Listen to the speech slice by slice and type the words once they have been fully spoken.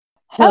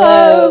Hello,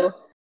 Hello,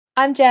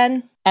 I'm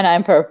Jen, and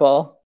I'm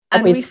Purple.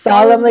 and we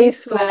solemnly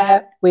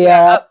swear we we're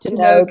are up up to to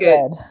no no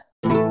good.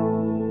 good.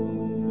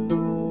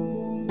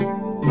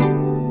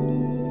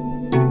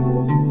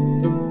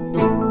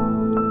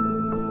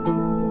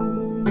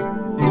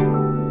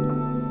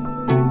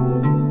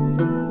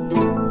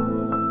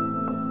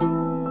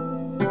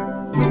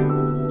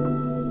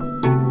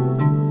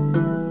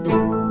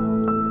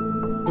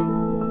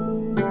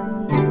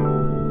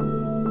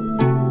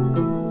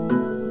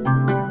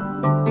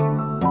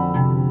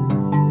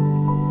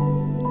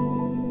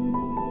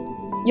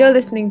 You're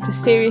listening to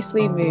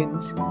Seriously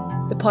Moons,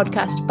 the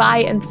podcast by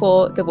and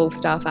for the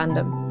Wolfstar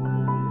fandom.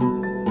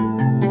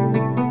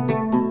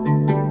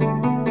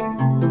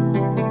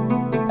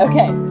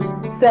 Okay,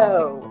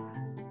 so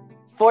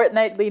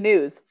fortnightly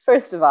news.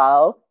 First of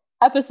all,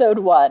 episode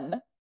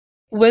 1.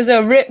 Was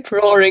a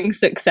rip-roaring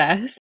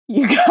success.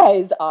 You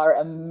guys are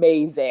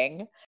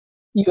amazing.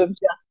 You have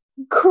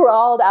just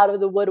crawled out of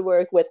the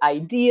woodwork with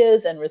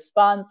ideas and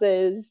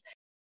responses,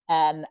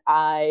 and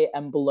I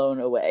am blown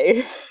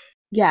away.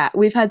 Yeah,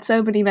 we've had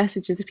so many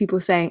messages of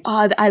people saying,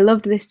 "Oh, I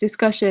loved this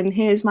discussion.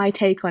 Here's my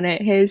take on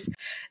it. Here's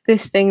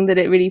this thing that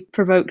it really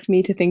provoked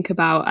me to think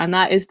about." And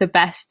that is the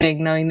best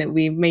thing, knowing that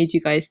we made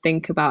you guys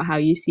think about how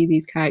you see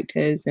these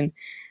characters and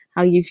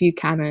how you view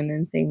canon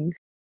and things.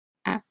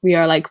 We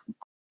are like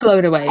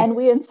blown away. And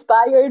we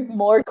inspired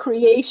more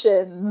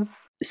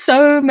creations.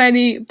 So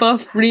many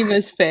Buff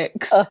Remus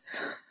fics.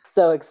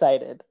 So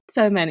excited.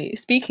 So many.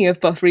 Speaking of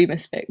Buff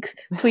Remus fics,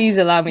 please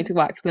allow me to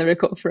wax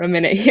lyrical for a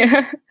minute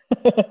here.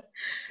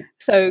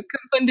 So,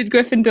 Confunded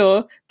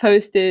Gryffindor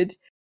posted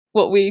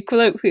what we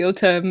colloquial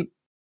term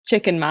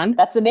Chicken Man.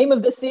 That's the name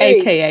of the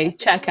series. AKA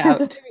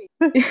Checkout.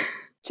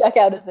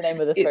 Checkout is the name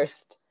of the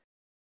first.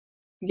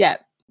 Yeah,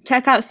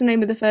 Checkout's the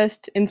name of the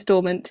first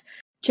installment,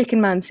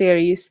 Chicken Man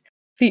series,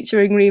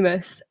 featuring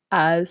Remus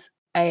as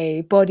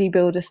a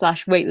bodybuilder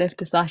slash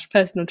weightlifter slash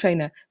personal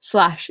trainer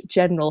slash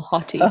general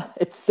hottie.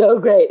 It's so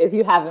great. If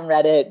you haven't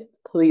read it,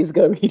 please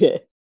go read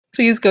it.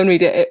 Please go and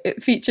read it.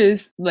 It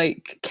features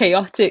like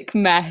chaotic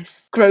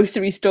mess,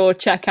 grocery store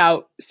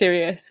checkout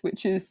Sirius,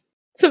 which is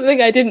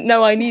something I didn't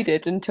know I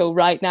needed until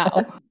right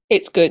now.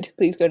 It's good.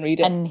 Please go and read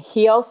it. And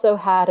he also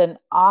had an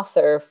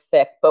author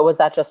fic, but was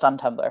that just on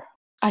Tumblr?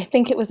 I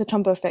think it was a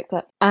Tumblr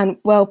fic, and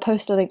we'll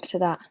post a link to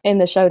that in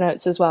the show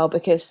notes as well,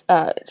 because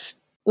it's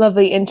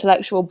lovely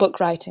intellectual book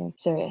writing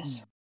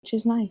Sirius, which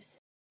is nice.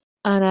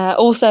 And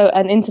also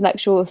an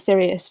intellectual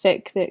serious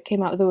fic that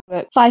came out of the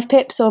woodwork. 5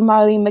 Pips or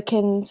Marlene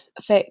McKinn's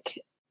fic,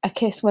 A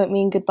Kiss Won't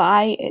Mean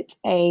Goodbye. It's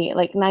a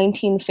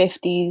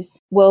 1950s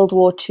World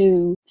War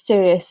II.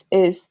 Sirius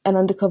is an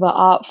undercover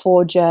art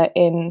forger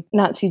in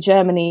Nazi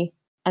Germany,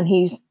 and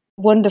he's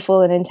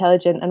wonderful and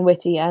intelligent and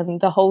witty, and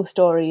the whole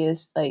story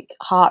is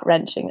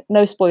heart-wrenching.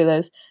 No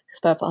spoilers, because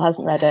Purple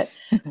hasn't read it,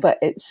 but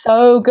it's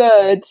so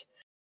good.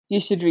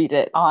 You should read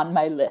it. On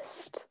my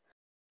list.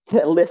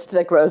 The list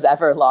that grows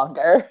ever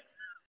longer.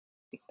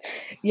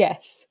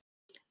 Yes.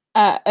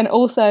 And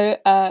also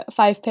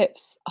 5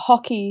 Pips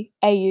Hockey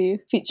AU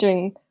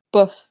featuring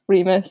Buff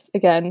Remus,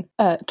 again,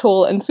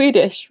 tall and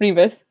Swedish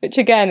Remus, which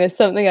again is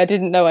something I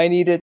didn't know I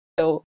needed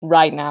until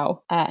right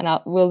now. And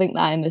we'll link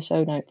that in the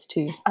show notes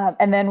too.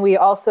 And then we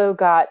also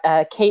got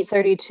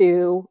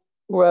Kate32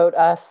 wrote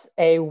us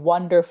a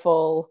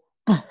wonderful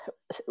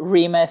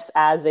Remus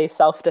as a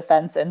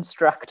self-defense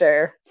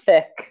instructor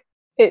fic.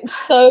 It's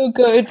so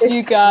good,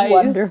 you guys.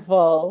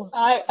 Wonderful.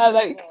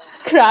 I'm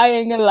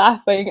crying and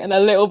laughing and a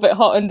little bit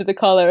hot under the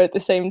collar at the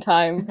same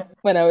time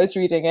when I was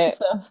reading it.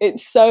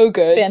 It's so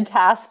good.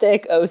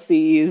 Fantastic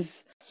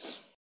OCs.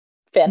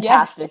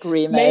 Fantastic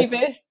Remus.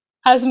 Mavis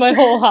has my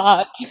whole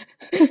heart.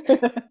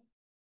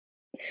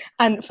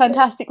 And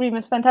fantastic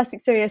Remus,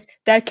 fantastic Sirius.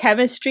 Their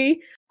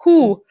chemistry.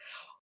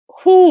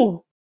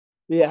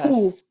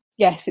 Yes.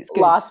 Yes, it's good.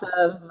 Lots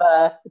of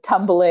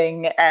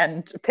tumbling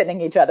and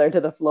pinning each other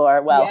to the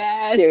floor. Well,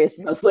 Sirius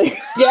mostly.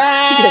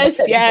 Yes.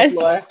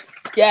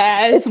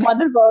 It's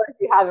wonderful. If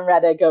you haven't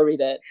read it, go read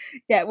it.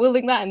 Yeah, we'll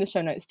link that in the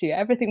show notes too.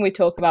 Everything we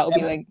talk about will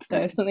be linked. So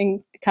if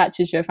something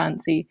catches your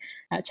fancy,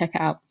 check it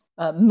out.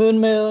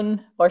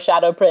 Moon or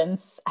Shadow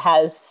Prince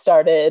has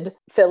started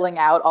filling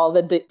out all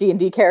the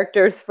D&D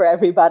characters for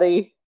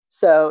everybody.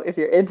 So if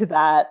you're into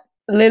that.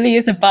 Lily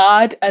is a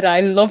bard and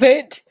I love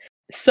it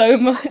so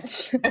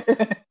much.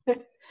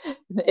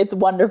 It's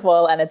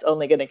wonderful and it's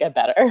only going to get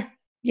better.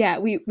 Yeah,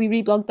 we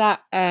reblogged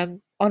that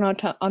on our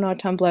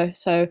Tumblr,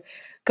 so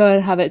go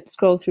and have it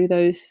scroll through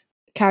those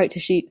character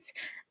sheets,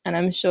 and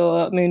I'm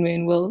sure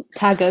Moon will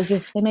tag us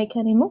if they make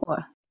any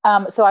more.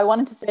 So I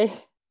wanted to say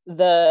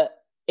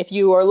if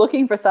you are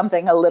looking for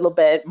something a little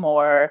bit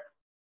more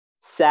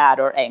sad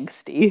or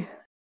angsty,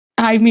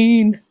 I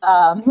mean,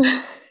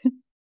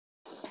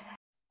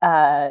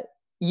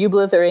 You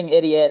Blithering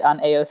Idiot on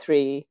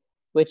AO3,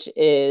 which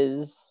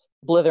is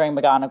Blithering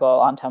McGonagall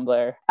on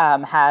Tumblr,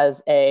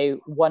 has a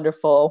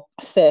wonderful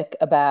fic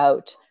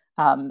about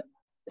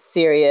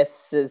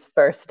Sirius's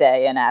first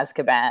day in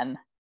Azkaban,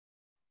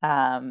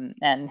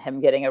 and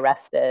him getting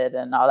arrested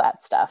and all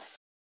that stuff.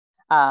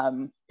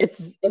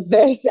 It's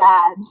very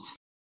sad.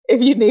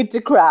 If you need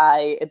to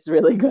cry, it's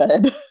really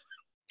good.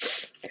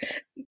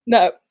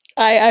 No,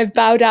 I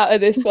bowed out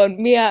of this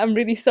one. Mia, I'm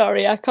really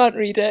sorry. I can't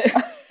read it.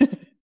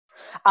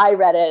 I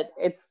read it.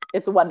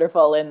 It's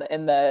wonderful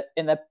in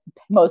the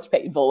most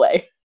painful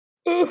way.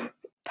 Ooh,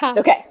 pass.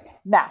 Okay,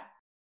 now.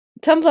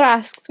 Tumblr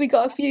asks, we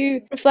got a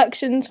few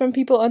reflections from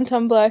people on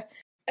Tumblr.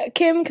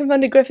 Kim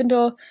Confounded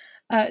Gryffindor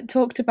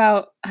talked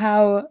about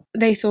how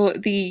they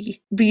thought the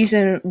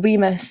reason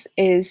Remus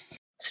is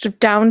sort of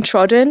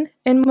downtrodden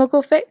in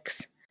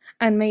Muggle-Fix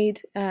and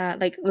made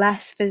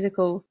less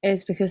physical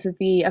is because of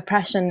the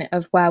oppression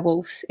of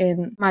werewolves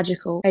in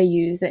magical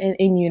AUs,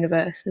 in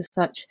universe as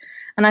such.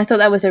 And I thought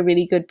that was a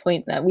really good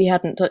point that we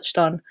hadn't touched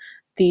on,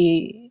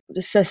 the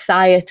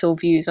societal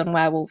views on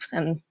werewolves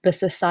and the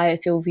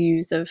societal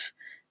views of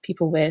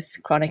people with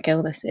chronic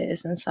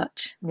illnesses and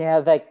such. Yeah,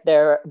 like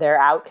they're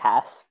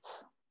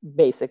outcasts,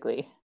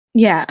 basically.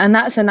 Yeah, and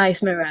that's a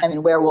nice mirror. I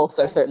mean, werewolves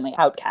are certainly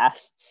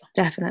outcasts.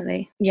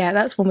 Definitely. Yeah,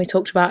 that's one we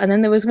talked about. And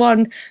then there was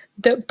one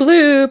that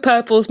blew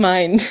Purple's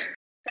mind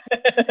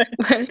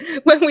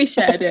when we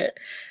shared it.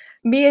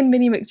 Me and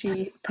Minnie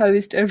McGee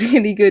posed a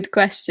really good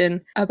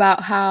question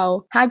about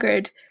how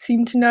Hagrid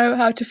seemed to know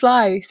how to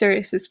fly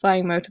Sirius's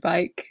flying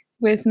motorbike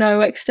with no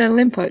external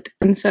input.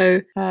 And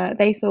so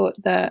they thought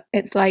that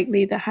it's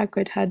likely that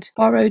Hagrid had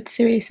borrowed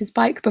Sirius's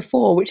bike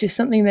before, which is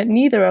something that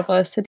neither of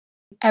us had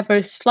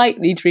ever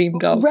slightly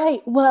dreamed of.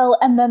 Right. Well,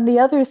 and then the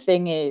other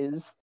thing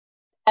is,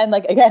 and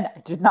like, again, I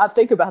did not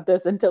think about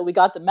this until we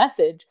got the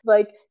message,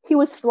 like, he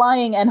was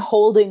flying and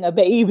holding a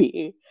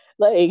baby.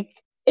 Like,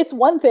 it's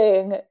one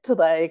thing to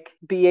like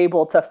be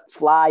able to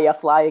fly a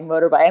flying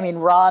motorbike. I mean,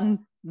 Ron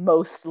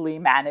mostly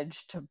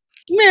managed to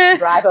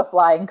drive a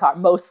flying car.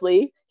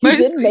 Mostly. He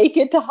did make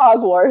it to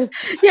Hogwarts.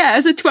 Yeah,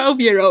 as a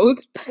 12-year-old.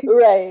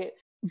 Right.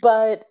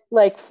 But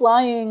like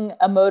flying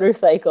a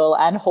motorcycle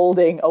and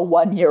holding a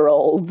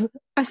 1-year-old.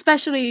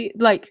 Especially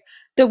like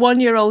the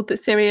 1-year-old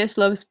that Sirius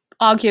loves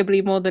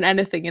arguably more than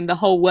anything in the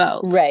whole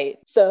world. Right.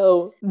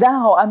 So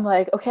now I'm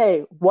like,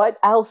 okay, what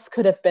else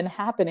could have been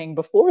happening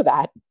before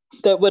that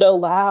would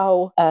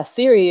allow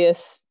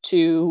Sirius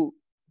to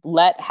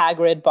let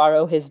Hagrid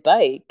borrow his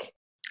bike?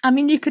 I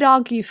mean, you could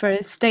argue for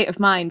his state of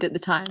mind at the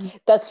time.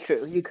 That's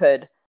true. You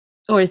could.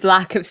 Or his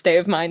lack of state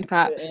of mind,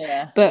 perhaps.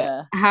 Yeah,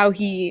 but how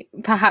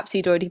perhaps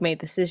he'd already made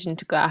the decision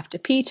to go after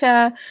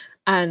Peter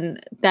and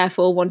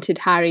therefore wanted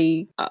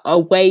Harry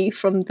away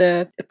from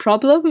the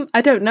problem.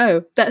 I don't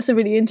know. That's a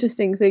really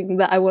interesting thing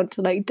that I want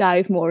to like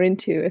dive more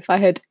into. If I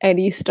had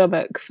any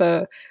stomach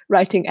for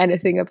writing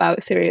anything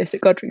about Sirius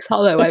at Godric's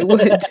Hollow, I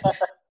would.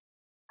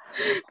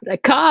 But I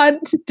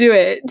can't do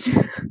it.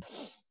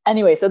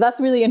 Anyway, so that's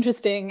really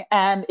interesting.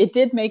 And it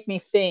did make me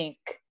think,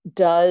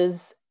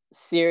 does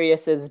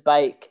Sirius's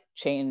bike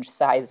change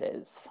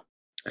sizes?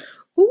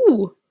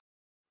 Ooh,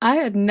 I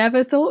had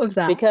never thought of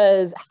that.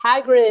 Because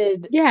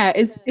Hagrid... Yeah,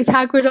 is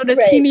Hagrid on a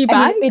teeny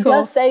bike? I mean, it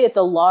does say it's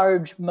a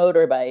large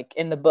motorbike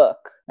in the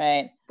book,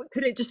 right? But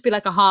could it just be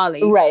like a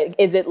Harley? Right.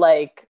 Is it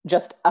like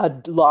just a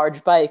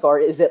large bike, or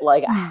is it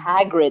like a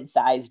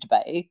Hagrid-sized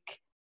bike?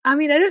 I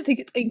mean, I don't think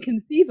it's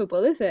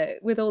inconceivable, is it?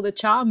 With all the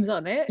charms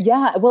on it.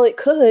 Yeah, well, it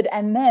could.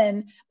 And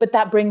then, but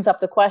that brings up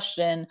the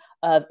question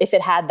of if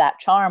it had that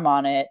charm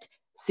on it,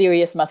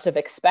 Sirius must have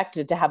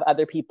expected to have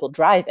other people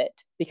drive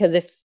it. Because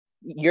if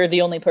you're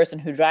the only person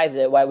who drives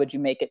it, why would you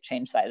make it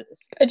change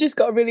sizes? I just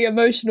got a really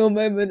emotional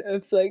moment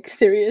of like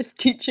Sirius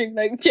teaching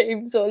like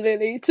James or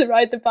Lily to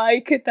ride the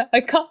bike, and that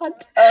I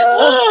can't.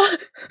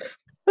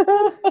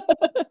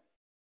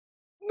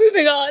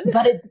 Moving on.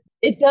 But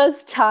it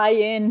does tie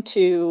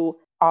into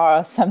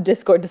some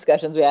Discord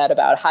discussions we had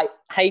about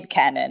height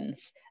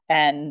cannons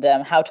and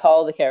how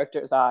tall the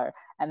characters are,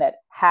 and that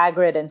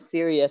Hagrid and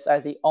Sirius are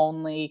the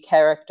only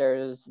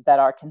characters that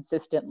are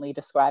consistently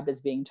described as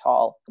being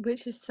tall.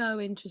 Which is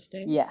so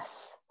interesting.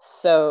 Yes.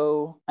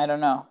 So, I don't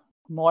know.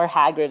 More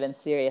Hagrid and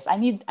Sirius. I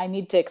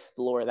need to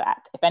explore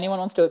that. If anyone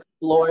wants to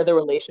explore the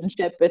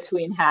relationship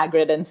between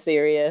Hagrid and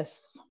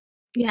Sirius.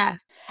 Yeah.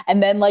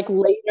 And then like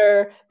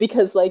later,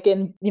 because like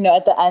in,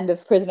 at the end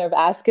of Prisoner of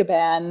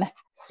Azkaban,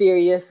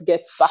 Sirius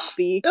gets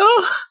Buckbeak.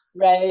 Oh.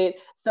 Right.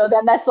 So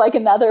then that's like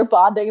another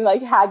bonding,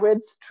 like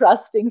Hagrid's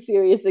trusting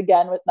Sirius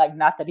again with like,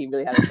 not that he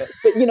really has a choice,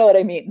 but you know what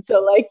I mean?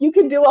 So like you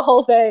can do a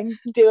whole thing,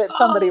 do it,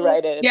 somebody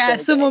write it. Yeah,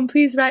 someone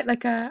please write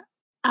like a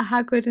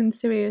Hagrid and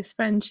Sirius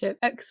friendship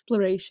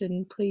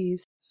exploration,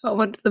 please. I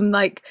want them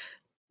like,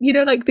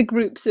 like the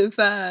groups of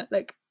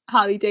like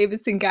Harley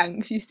Davidson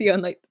gangs you see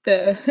on like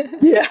the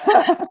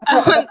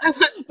I want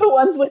the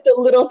ones with the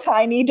little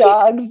tiny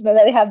dogs, and then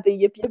they have the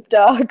yip yip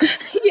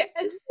dogs.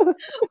 Yes.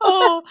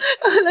 Oh,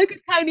 like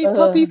a tiny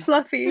puppy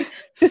Fluffy.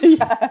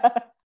 Yeah.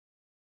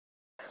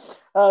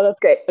 Oh, that's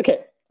great. Okay,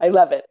 I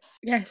love it.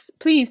 Yes,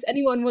 please.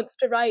 Anyone wants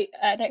to write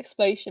an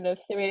exploration of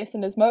Sirius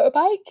and his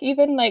motorbike,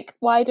 even like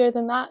wider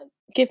than that?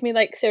 Give me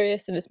like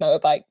Sirius and his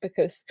motorbike,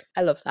 because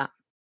I love that.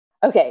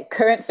 Okay,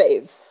 current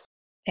faves.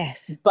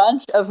 Yes.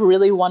 Bunch of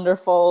really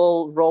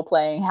wonderful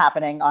role-playing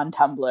happening on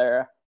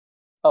Tumblr.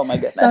 Oh my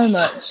goodness.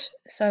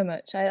 So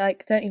much. I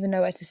like don't even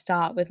know where to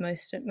start with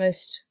most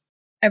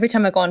Every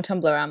time I go on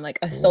Tumblr, I'm like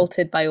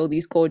assaulted by all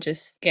these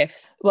gorgeous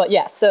gifs. Well,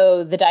 yeah.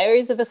 So the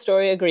Diaries of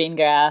Astoria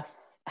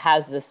Greengrass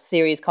has this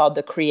series called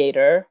The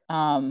Creator,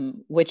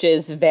 which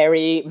is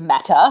very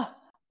meta,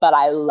 but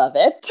I love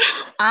it.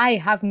 I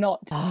have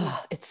not.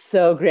 It's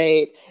so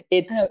great.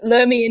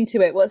 Lure me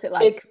into it. What's it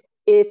like?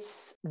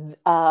 It's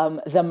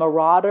the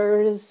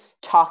Marauders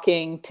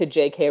talking to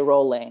J.K.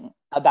 Rowling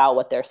about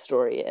what their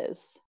story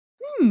is.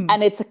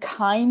 And it's a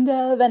kind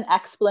of an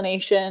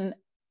explanation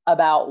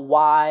about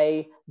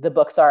why the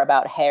books are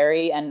about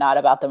Harry and not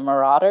about the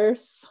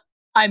Marauders.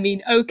 I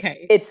mean,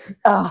 okay. It's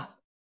so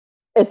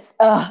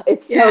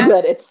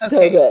good. It's so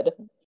good.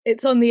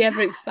 It's on the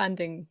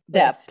ever-expanding list.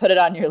 Yeah, put it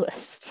on your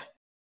list.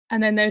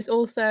 And then there's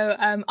also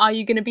Are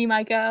You Gonna Be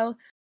My Girl?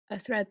 A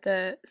thread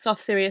that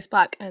Soft Sirius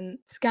Black and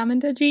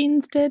Scamander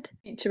Jeans did,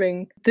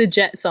 featuring the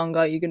Jet song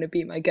Are You Gonna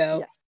Be My Girl?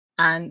 Yes.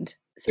 And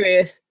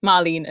Sirius,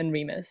 Marlene, and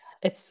Remus.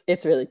 It's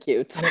really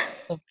cute.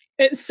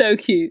 It's so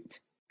cute.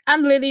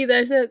 And Lily,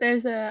 there's a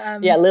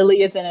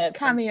Lily is in it.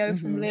 Cameo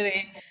from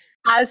Lily.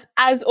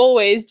 As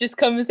always, just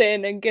comes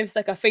in and gives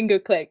like a finger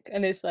click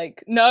and is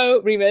like,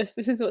 no, Remus,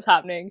 this is what's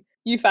happening.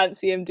 You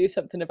fancy him, do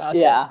something about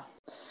it. Yeah.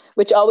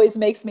 Which always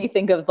makes me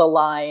think of the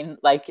line,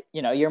 like,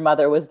 you know, your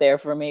mother was there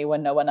for me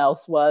when no one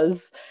else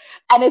was.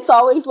 And it's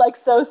always like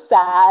so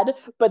sad.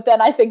 But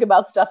then I think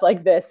about stuff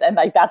like this and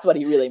like, that's what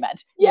he really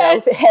meant.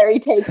 Yes. You know, Harry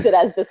takes it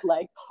as this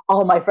like,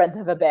 all my friends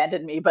have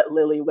abandoned me, but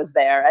Lily was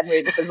there. And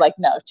Remus is like,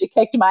 no, she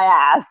kicked my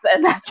ass.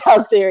 And that's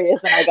how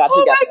serious and I got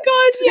together. Oh my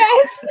God,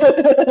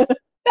 yes.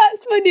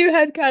 That's my new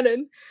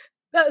headcanon.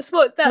 That's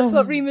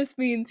what Remus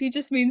means. He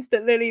just means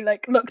that Lily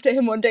like looked at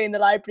him one day in the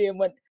library and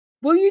went,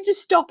 will you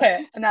just stop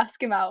it and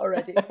ask him out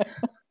already?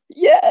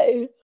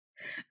 Yay!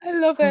 I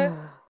love it.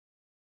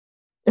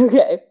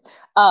 Okay.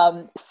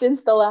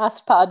 Since the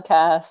last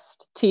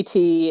podcast,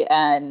 TT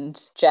and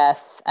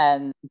Jess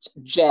and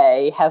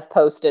Jay have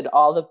posted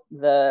all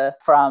the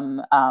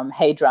from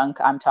Hey Drunk,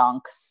 I'm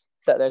Tonks.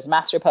 So there's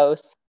master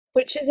posts.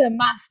 Which is a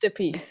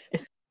masterpiece.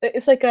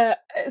 It's like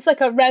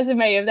a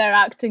resume of their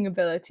acting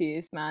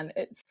abilities, man.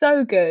 It's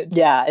so good.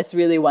 Yeah, it's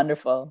really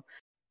wonderful.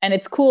 And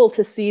it's cool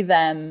to see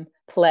them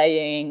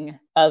playing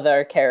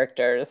other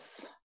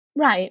characters.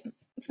 Right,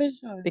 for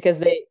sure. Because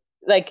they,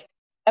 like,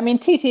 I mean,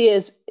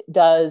 TT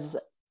does,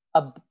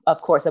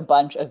 of course, a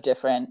bunch of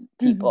different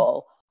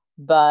people,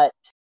 but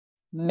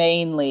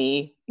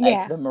mainly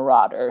like the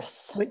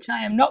Marauders. Which I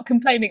am not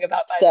complaining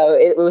about. So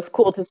it was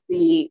cool to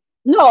see.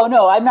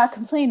 No, I'm not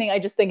complaining. I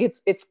just think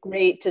it's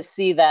great to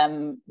see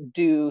them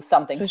do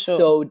something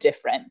so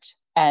different.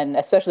 And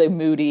especially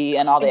Moody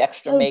and all the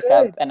extra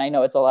makeup. Good. And I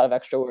know it's a lot of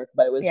extra work,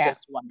 but it was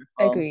just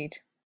wonderful. Agreed.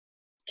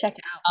 Check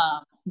it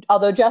out.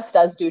 Although Jess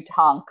does do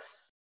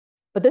Tonks.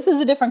 But this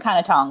is a different kind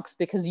of Tonks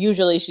because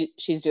usually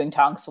she's doing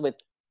Tonks with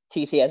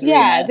TT as Remus.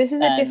 Yeah, this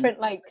is a different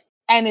like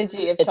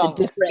energy of Tonks.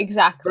 It's a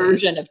different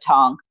version of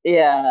Tonks.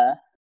 Yeah.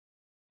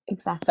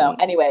 Exactly. So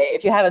anyway,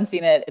 if you haven't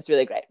seen it, it's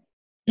really great.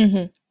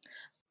 Mm-hmm.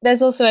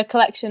 There's also a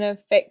collection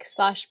of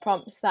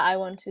fics/prompts that I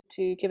wanted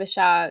to give a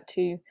shout out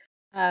to.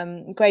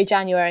 Grey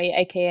January,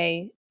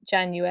 aka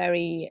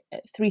January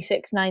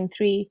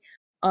 3693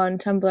 on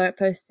Tumblr,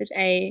 posted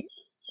a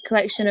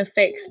collection of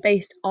fics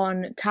based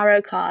on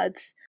tarot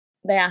cards.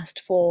 They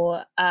asked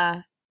for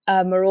a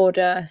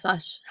Marauder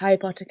 / Harry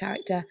Potter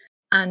character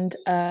and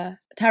a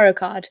tarot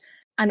card,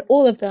 and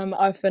all of them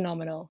are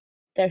phenomenal.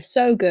 They're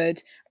so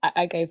good.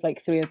 I gave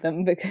like 3 of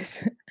them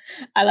because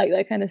I like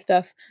that kind of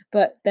stuff.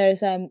 But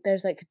there's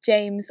like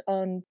James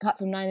on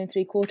platform 9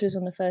 3/4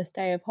 on the first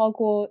day of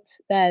Hogwarts.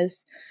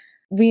 There's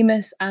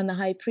Remus and the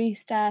High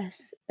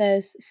Priestess.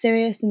 There's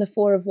Sirius and the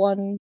 4 of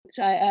 1, which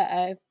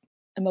I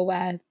am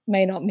aware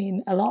may not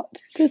mean a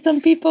lot to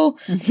some people.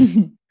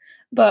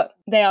 But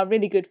they are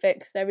really good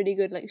fics. They're really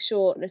good, like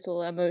short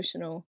little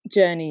emotional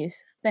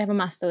journeys. They have a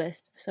master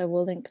list, so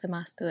we'll link the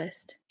master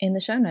list in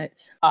the show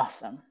notes.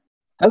 Awesome.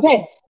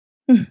 Okay.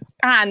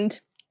 And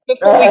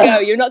before we go,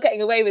 you're not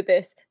getting away with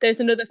this. There's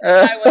another thing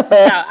I want to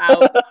shout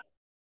out.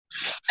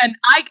 And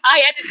I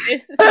edit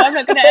this, so I'm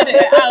not going to edit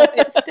it out.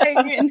 It's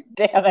staying in.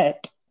 Damn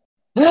it.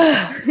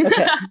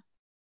 Okay.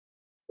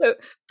 So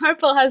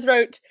Purple has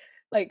wrote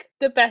like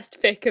the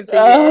best fic of the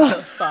year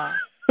thus far.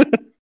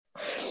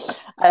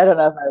 I don't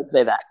know if I would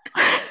say that.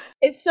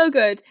 It's so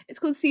good. It's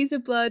called Seeds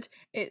of Blood.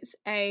 It's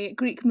a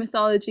Greek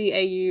mythology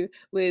AU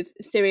with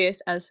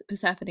Sirius as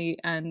Persephone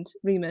and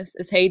Remus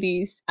as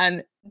Hades.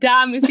 And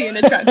damn, is he an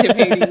attractive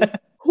Hades.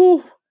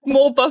 Whew,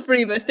 more buff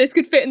Remus. This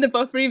could fit in the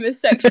buff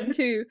Remus section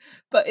too.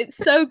 But it's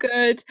so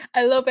good.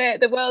 I love it.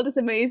 The world is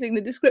amazing.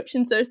 The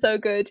descriptions are so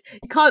good.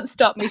 You can't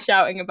stop me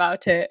shouting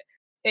about it.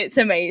 It's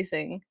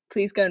amazing.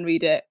 Please go and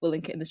read it. We'll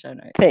link it in the show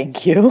notes.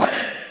 Thank you.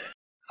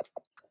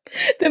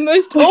 The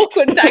most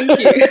awkward thank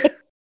you.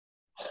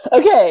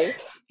 Okay.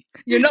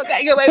 You're not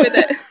getting away with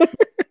it.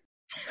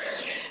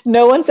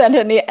 No one sent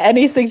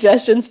any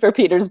suggestions for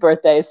Peter's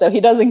birthday, so he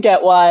doesn't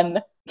get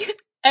one.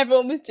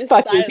 Everyone was just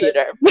Fuck silent. you,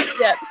 Peter.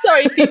 Yeah,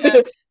 sorry,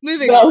 Peter.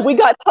 Moving on. We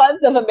got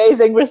tons of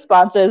amazing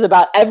responses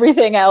about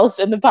everything else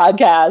in the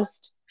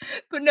podcast.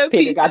 But no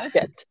Peter Peter. got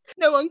skipped.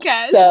 No one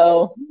cares.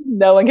 So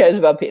no one cares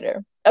about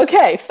Peter.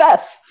 Okay,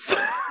 fests.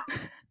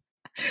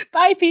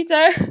 Bye,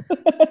 Peter.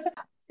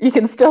 You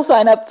can still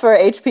sign up for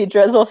HP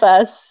Drizzle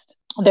Fest.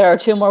 There are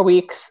 2 more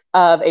weeks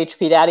of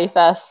HP Daddy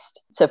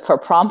Fest for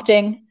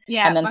prompting.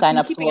 Yeah, and then I've been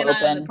signups keeping will an eye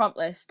on open. the prompt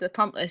list. The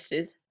prompt list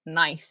is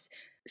nice.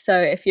 So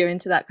if you're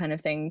into that kind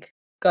of thing,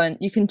 go and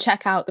you can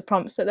check out the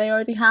prompts that they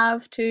already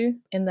have too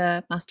in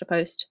the master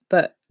post.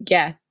 But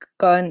yeah,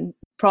 go and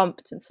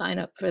prompt and sign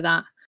up for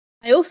that.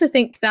 I also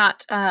think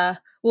that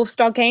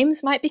Wolfstar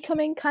Games might be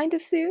coming kind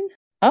of soon.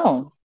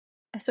 Oh.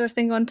 I saw a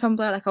thing on Tumblr,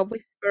 like a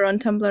whisper on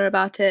Tumblr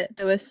about it.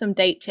 There was some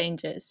date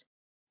changes.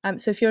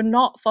 So if you're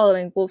not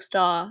following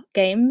Wolfstar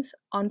Games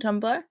on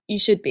Tumblr, you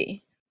should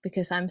be,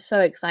 because I'm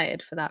so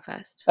excited for that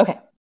fest. Okay.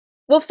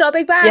 Wolfstar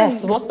Big Bang!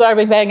 Yes, Wolfstar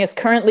Big Bang is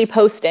currently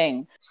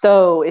posting.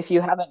 So if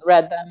you haven't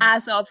read them...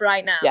 As of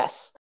right now.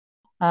 Yes.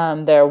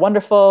 They're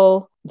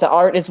wonderful. The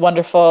art is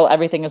wonderful.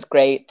 Everything is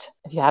great.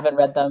 If you haven't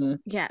read them...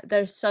 Yeah,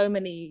 there's so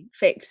many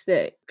fics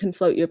that can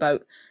float your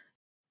boat.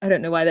 I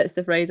don't know why that's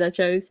the phrase I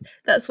chose.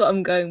 That's what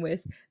I'm going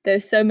with.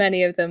 There's so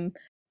many of them.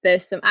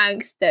 There's some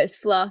angst, there's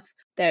fluff,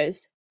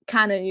 there's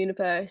canon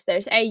universe,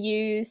 there's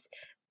AUs,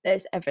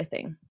 there's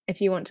everything.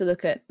 If you want to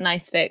look at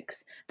nice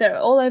fics that are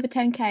all over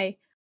 10k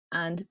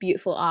and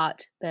beautiful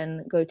art,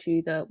 then go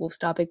to the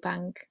Wolfstar Big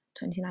Bang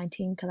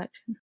 2019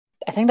 collection.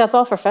 I think that's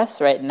all for fests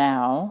right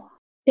now.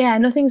 Yeah,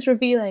 nothing's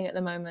revealing at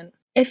the moment.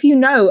 If you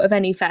know of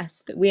any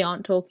fests that we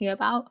aren't talking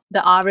about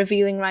that are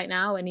revealing right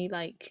now, any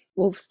like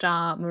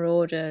Wolfstar,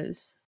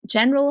 Marauders,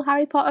 general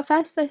Harry Potter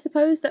fests, I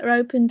suppose, that are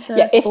open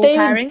to if all they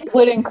pairings,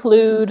 would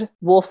include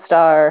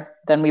Wolfstar,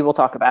 then we will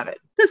talk about it.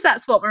 Because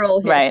that's what we're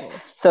all here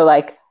for. So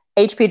like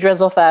HP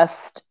Drizzle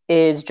Fest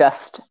is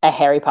just a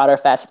Harry Potter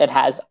fest. It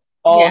has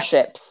all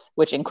ships,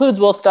 which includes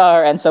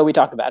Wolfstar, and so we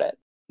talk about it.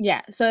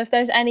 Yeah, so if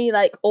there's any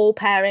like all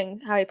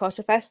pairing Harry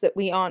Potter fest that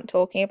we aren't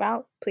talking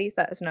about, please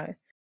let us know,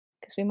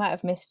 because we might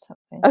have missed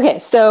something. Okay,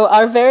 so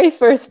our very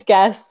first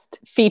guest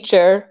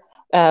feature,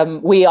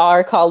 we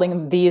are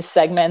calling these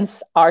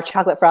segments our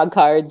Chocolate Frog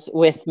cards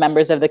with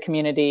members of the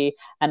community,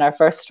 and our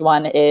first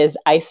one is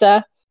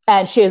Isa,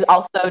 and she is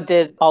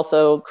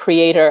also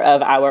creator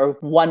of our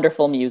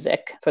wonderful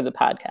music for the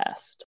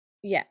podcast.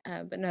 Yeah,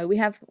 but no, we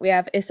have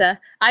Issa.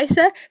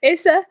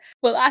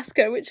 We'll ask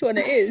her which one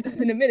it is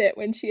in a minute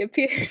when she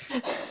appears.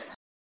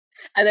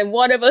 And then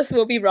one of us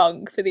will be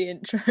wrong for the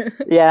intro.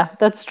 Yeah,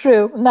 that's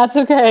true. And that's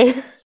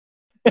okay.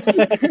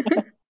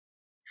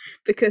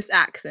 Because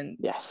accent.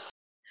 Yes.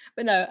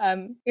 But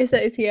no,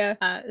 Issa is here.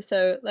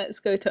 So let's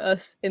go to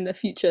us in the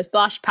future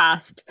 /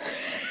 past.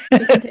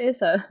 Listen to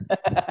Issa.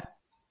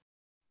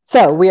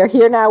 So we are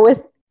here now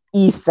with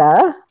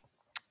Issa.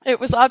 It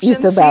was option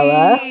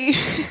Isabella. C.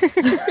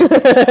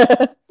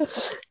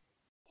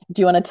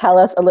 Do you want to tell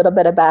us a little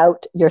bit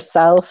about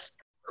yourself?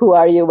 Who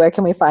are you? Where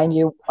can we find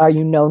you? Are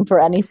you known for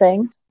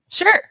anything?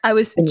 Sure. I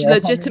was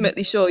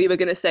legitimately sure you were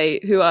going to say,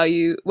 who are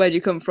you? Where do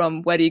you come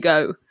from? Where do you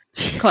go?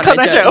 Cotton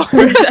Eye Joe.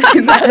 For a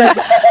second there.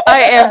 I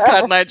am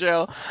Cotton Eye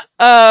Joe.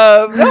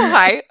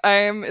 Hi, I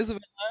am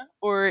Isabella,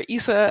 or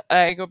Issa.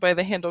 I go by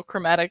the handle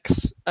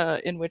Chromatics,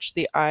 in which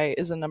the I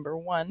is a number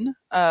 1,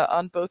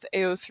 on both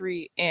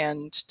AO3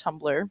 and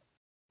Tumblr.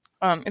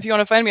 If you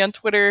want to find me on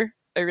Twitter,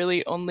 I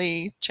really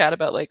only chat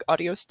about like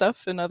audio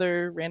stuff and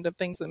other random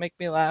things that make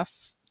me laugh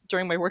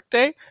during my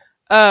workday.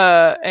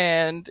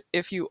 And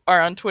if you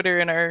are on Twitter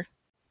and are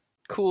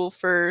cool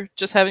for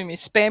just having me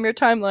spam your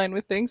timeline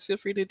with things, feel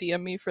free to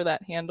DM me for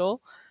that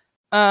handle.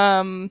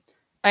 I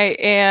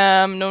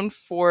am known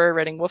for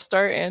writing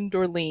Wolfstar and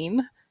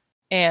Dorleen,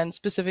 and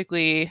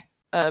specifically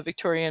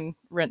Victorian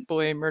rent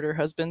boy murder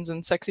husbands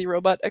and sexy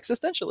robot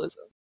existentialism.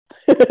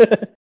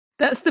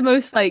 That's the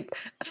most like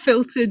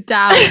filtered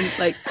down,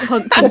 like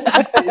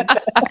concentrated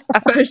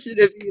version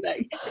of you.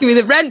 Like, give me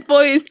the rent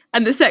boys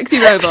and the sexy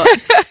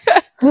robots.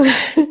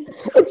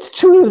 It's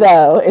true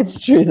though.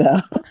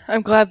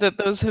 I'm glad that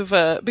those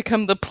have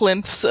become the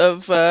plinths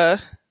of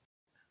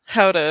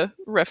how to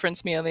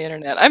reference me on the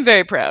internet. I'm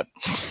very proud.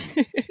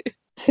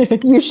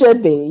 You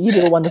should be. You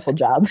do a wonderful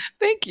job.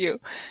 Thank you.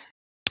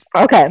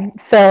 Okay,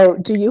 so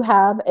do you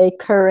have a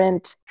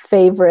current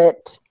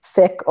favorite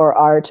fic or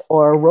art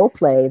or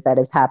roleplay that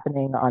is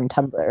happening on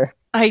Tumblr?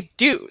 I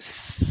do.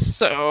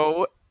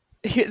 So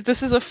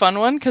this is a fun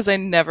one because I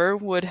never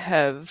would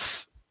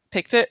have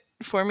picked it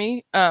for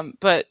me.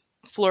 But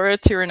Flora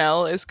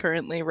Tyrrell is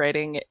currently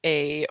writing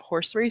a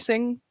horse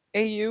racing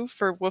AU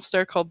for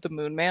Wolfstar called The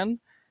Moon Man.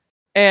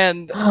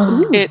 And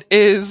it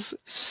is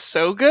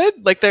so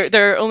good. Like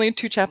there are only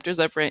 2 chapters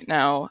up right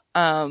now.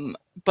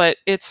 But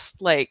it's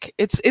like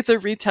it's a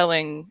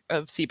retelling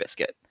of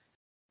Seabiscuit.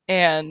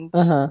 And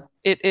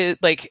it is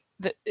like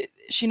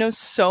she knows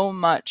so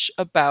much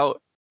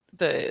about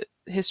the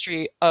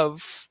history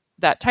of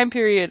that time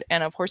period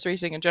and of horse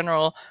racing in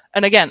general.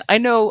 And again, I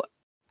know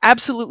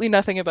absolutely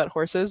nothing about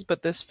horses,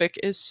 but this fic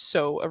is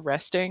so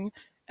arresting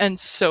and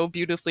so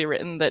beautifully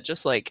written that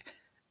just like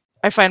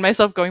I find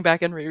myself going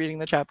back and rereading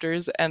the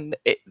chapters, and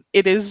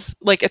it is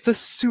like it's a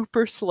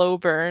super slow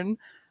burn.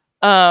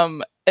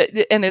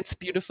 and it's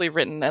beautifully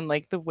written, and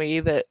like the way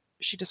that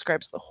she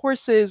describes the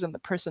horses and the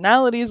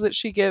personalities that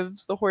she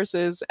gives the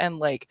horses, and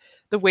like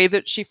the way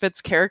that she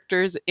fits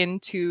characters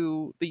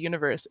into the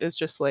universe is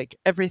just like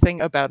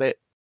everything about it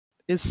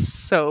is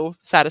so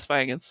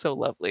satisfying and so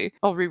lovely.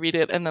 I'll reread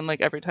it, and then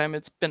like every time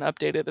it's been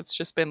updated, it's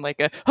just been like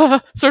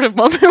a sort of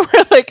moment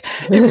where like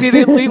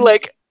immediately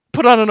like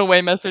put on an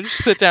away message,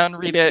 sit down,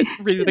 read it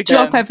again,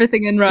 drop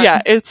everything and run.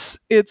 Yeah, it's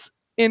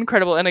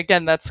incredible. And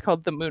again, that's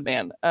called The Moon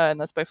Man,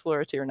 and that's by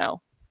Flora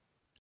Tiernell.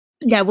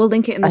 Yeah, we'll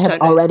link it in the show notes.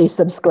 I have already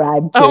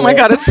subscribed to Oh my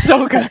god, it's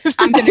so good.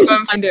 I'm gonna go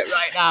and find it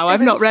right now. I've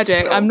not read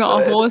it. I'm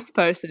not a horse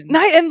person. No,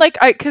 and like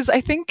because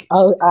I think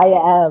I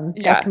am.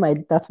 Yeah.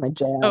 That's my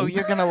jam. Oh,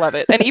 you're gonna love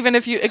it. And even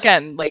if you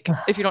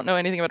if you don't know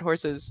anything about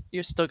horses,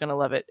 you're still gonna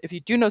love it. If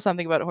you do know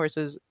something about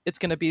horses, it's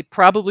gonna be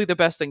probably the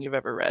best thing you've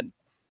ever read.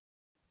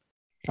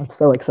 I'm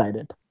so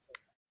excited.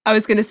 I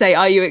was gonna say,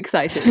 are you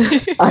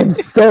excited? I'm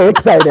so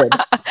excited.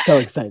 So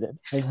excited.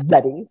 I'm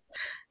ready.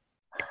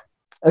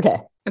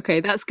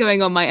 Okay, that's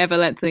going on my ever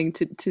lengthening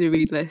to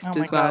read list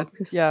as well.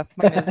 Yeah,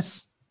 mine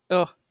is.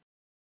 Oh.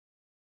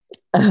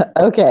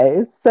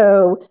 Okay,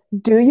 so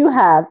do you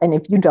have, and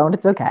if you don't,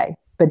 it's okay,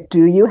 but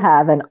do you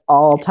have an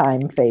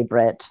all-time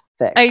favorite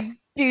fic? I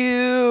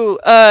do.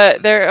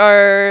 There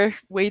are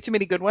way too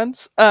many good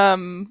ones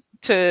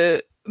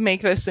to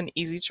make this an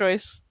easy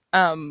choice.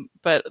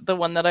 But the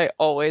one that I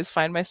always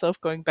find myself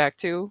going back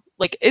to,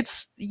 like,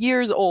 it's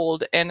years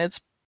old, and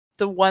it's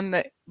the one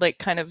that like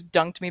kind of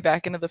dunked me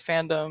back into the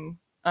fandom.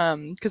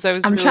 Because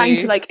I'm trying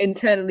to like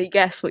internally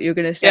guess what you're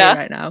gonna say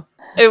right now.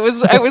 I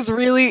was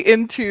really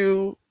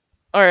into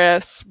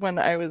RS when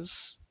I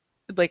was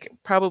like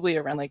probably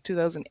around like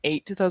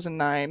 2008,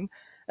 2009,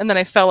 and then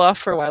I fell off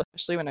for a while,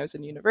 especially when I was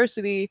in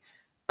university,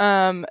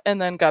 and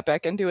then got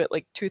back into it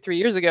like 2-3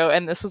 years ago,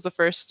 and this was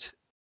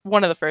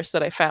one of the first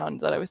that I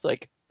found that I was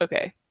like,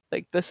 okay,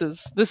 like this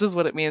is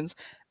what it means,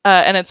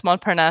 and it's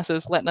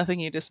Montparnasse's "Let Nothing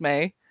You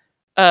Dismay."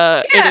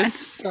 It is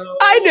so,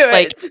 I knew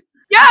it.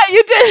 Yeah,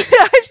 you did.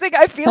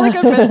 I feel like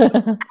I've mentioned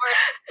it before.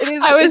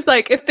 I was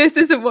like, if this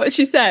isn't what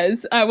she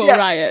says, I will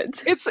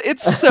riot.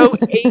 It's so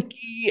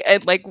achy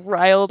and like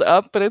riled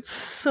up, but it's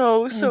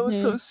so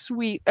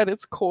sweet at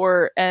its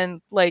core,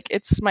 and like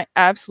it's my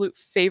absolute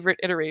favorite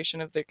iteration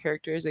of the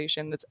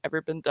characterization that's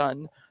ever been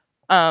done.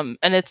 And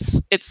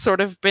it's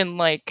sort of been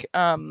like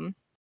an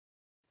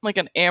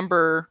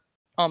amber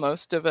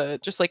almost of a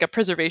just like a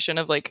preservation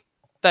of like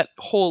that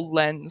whole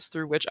lens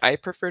through which I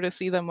prefer to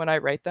see them when I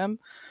write them.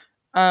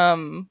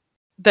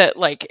 That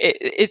like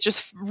it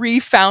just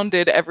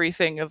refounded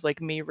everything of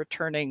like me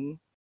returning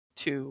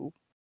to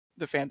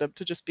the fandom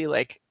to just be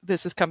like,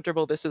 this is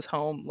comfortable, this is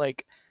home,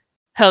 like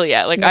hell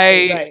yeah. Like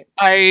I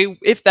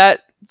if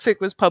that fic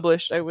was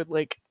published, I would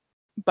like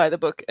buy the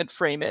book and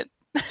frame it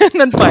and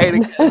then buy it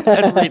again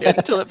and read it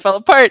until it fell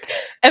apart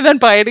and then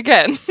buy it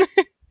again.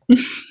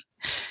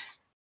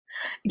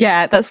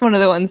 Yeah, that's one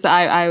of the ones that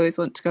I always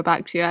want to go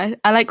back to.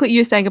 I like what you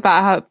were saying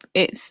about how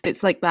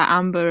it's like that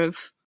amber of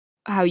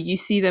how you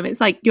see them. It's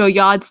like your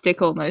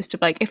yardstick almost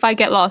of like, if I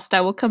get lost,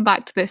 I will come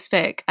back to this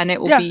fic and it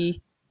will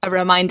be a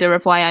reminder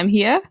of why I'm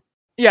here.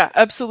 Yeah,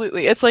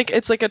 absolutely. It's like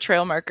a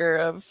trail marker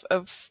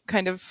of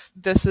kind of,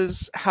 this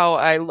is how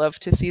I love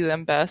to see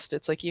them best.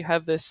 It's like you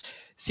have this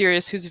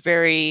Sirius who's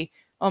very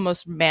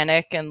almost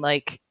manic and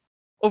like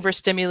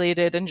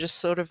overstimulated and just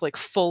sort of like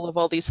full of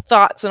all these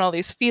thoughts and all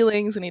these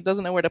feelings, and he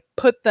doesn't know where to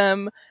put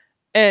them.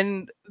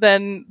 And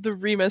then the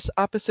Remus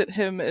opposite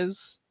him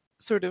is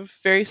sort of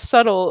very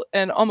subtle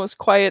and almost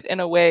quiet in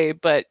a way,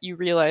 but you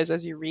realize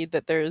as you read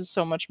that there is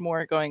so much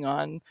more going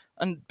on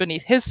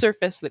beneath his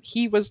surface that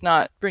he was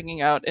not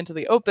bringing out into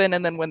the open.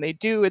 And then when they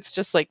do, it's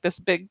just like this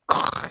big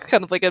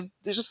kind of like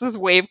just this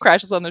wave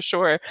crashes on the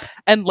shore,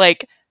 and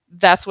like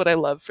that's what I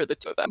love for the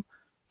two of them.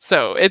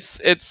 So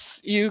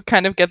it's you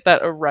kind of get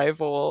that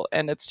arrival,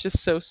 and it's just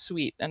so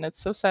sweet and it's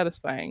so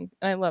satisfying,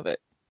 and I love it.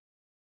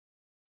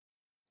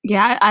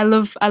 Yeah, I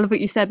love what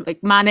you said,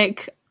 like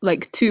manic,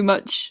 like too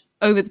much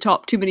over the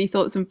top, too many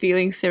thoughts and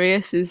feelings.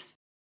 Sirius is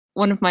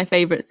one of my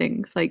favorite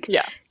things. Like,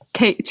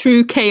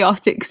 true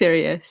chaotic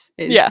Sirius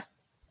is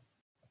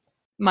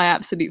my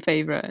absolute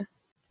favorite.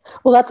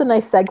 Well, that's a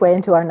nice segue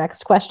into our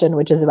next question,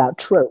 which is about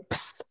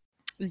tropes.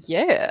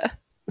 Yeah.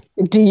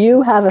 Do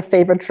you have a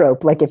favorite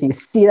trope? Like, if you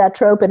see that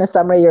trope in a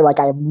summary, you're like,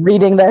 I'm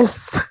reading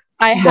this.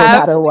 I no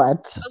have matter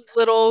what. A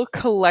little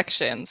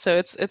collection, so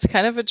it's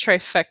kind of a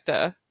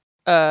trifecta.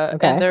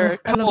 And there are a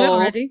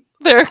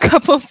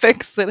couple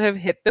fics that have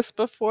hit this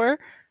before,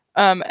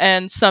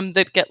 and some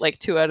that get like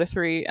 2 out of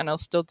 3, and I'll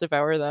still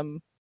devour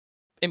them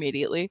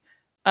immediately.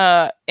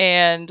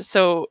 And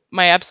so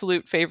my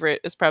absolute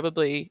favorite is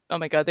probably, oh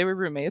my god, They Were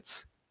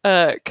Roommates,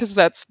 because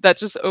that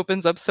just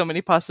opens up so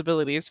many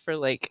possibilities for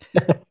like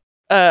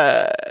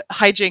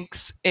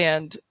hijinks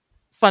and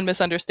fun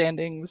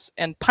misunderstandings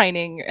and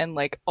pining and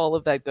like all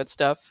of that good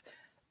stuff.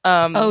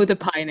 The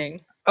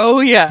pining. Oh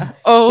yeah.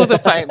 Oh, the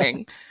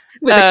pining.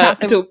 With a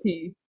capital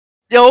P.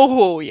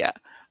 Oh yeah.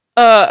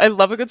 I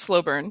love a good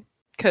slow burn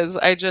because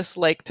I just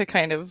like to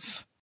kind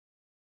of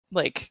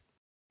like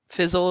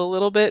fizzle a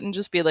little bit and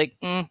just be like,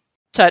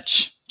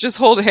 touch, just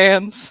hold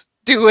hands,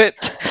 do it,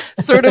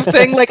 sort of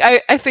thing. Like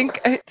I think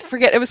I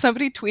forget, it was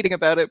somebody tweeting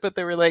about it, but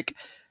they were like,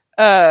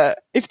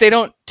 if they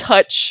don't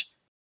touch,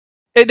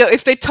 no,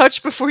 if they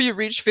touch before you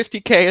reach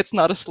 50k, it's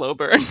not a slow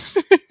burn.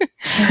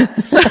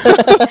 So,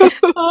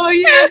 Oh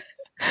yes.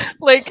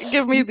 like,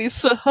 give me the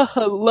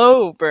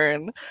slow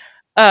burn.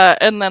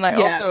 And then I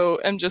Yeah. also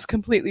am just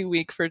completely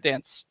weak for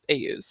dance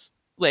AUs,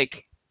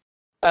 like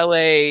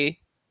ballet,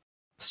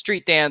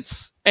 street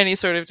dance, any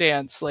sort of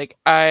dance. Like,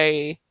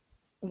 I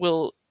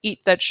will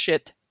eat that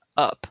shit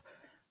up.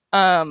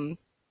 And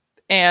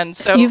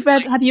so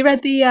Have you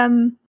read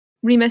the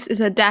Remus is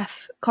a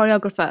deaf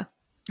choreographer?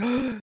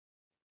 no.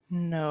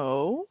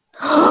 No?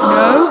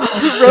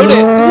 Who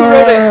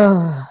wrote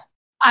it?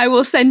 I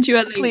will send you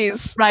a link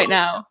Please. right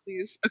now.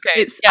 Please.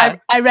 Okay. It's yeah.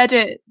 I read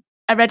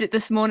it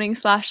this morning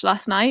 /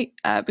 last night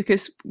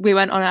because we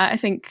went on I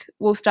think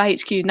Wolfstar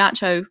HQ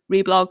Nacho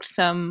reblogged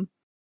some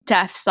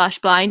deaf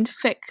 / blind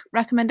fic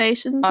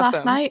recommendations last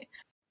Awesome. night,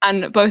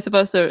 and both of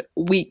us are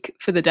weak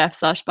for the deaf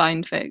 /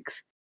 blind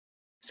fics.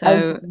 So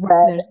I've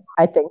read,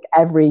 I think,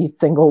 every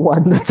single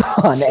one that's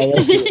on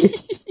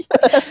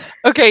AOV.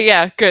 Okay,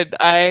 yeah, good.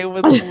 I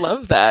would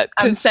love that.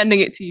 I'm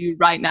sending it to you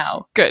right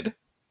now. Good.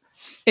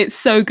 It's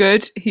so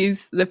good.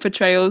 The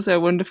portrayals are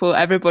wonderful.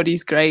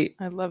 Everybody's great.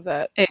 I love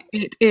that.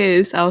 It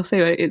is. I'll say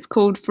it. It's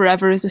called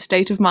Forever is a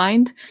State of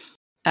Mind.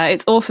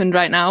 It's orphaned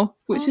right now,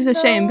 which is a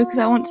shame because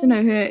I want to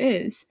know who it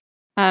is.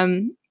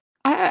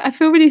 I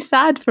feel really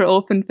sad for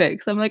orphan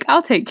fics. I'm like,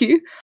 I'll take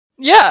you.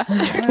 Yeah,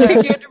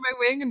 take you under my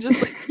wing and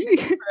just like keep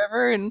you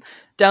forever and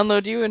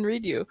download you and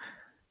read you.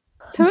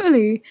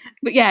 Totally.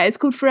 But yeah, it's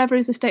called Forever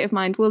is a State of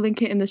Mind. We'll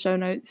link it in the show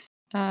notes.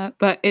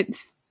 But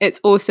it's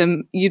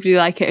awesome. You'd really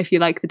like it if you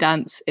like the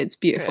dance. It's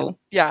beautiful. Good.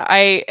 Yeah,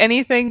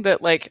 anything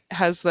that like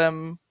has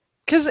them,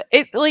 because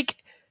it like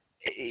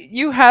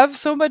you have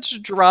so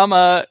much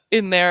drama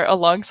in there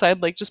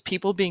alongside like just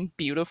people being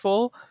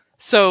beautiful.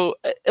 So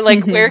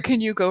like where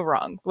can you go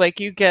wrong? Like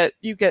you get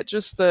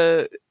just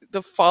the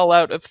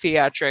fallout of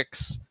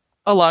theatrics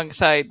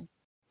alongside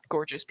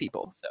gorgeous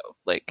people. So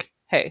like,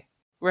 hey,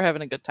 we're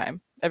having a good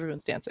time.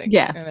 Everyone's dancing.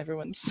 Yeah. And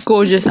everyone's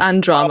gorgeous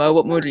and drama.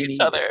 What more do you need? each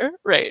other.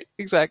 Right,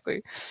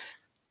 exactly.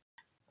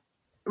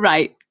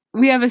 Right.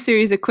 We have a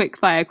series of quick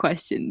fire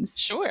questions.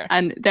 Sure.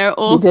 And they're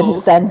We awful.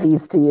 didn't send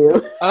these to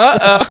you.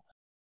 Uh-oh.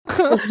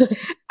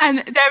 And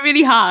they're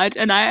really hard.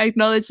 And I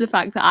acknowledge the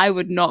fact that I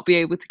would not be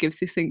able to give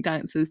succinct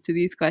answers to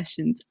these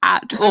questions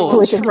at all.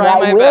 Which is try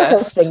why my we're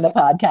best. hosting the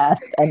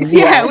podcast. And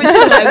Yeah, which is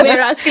why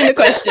we're asking the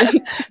question.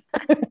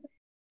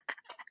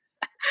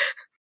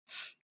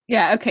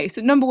 Yeah, okay.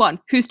 So number 1,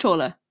 who's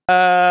taller?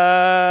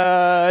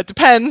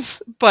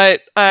 Depends,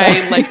 but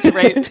I like to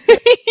rate.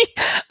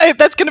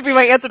 That's going to be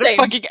my answer to Same.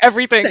 fucking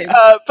everything. Same.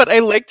 But I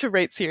like to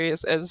rate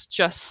Sirius as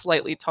just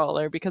slightly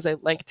taller because I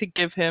like to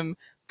give him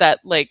that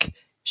like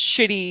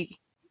shitty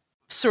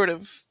sort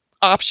of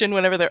option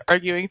whenever they're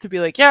arguing to be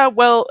like, yeah,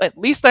 well, at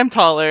least I'm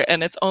taller,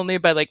 and it's only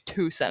by like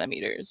 2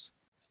 centimeters.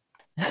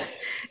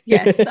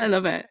 Yes, I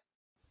love it.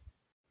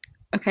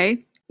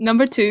 Okay,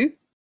 number 2,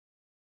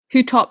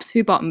 who tops,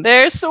 who bottoms?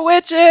 They're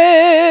switches.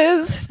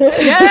 Yes!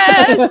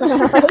 Yeah.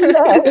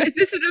 Is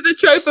this another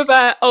trope of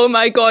oh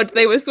my god,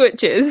 they were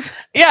switches?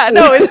 Yeah,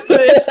 no, it's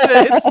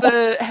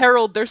the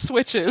Herald. They're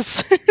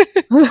switches.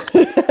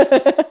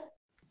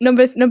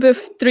 Number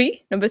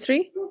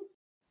 3.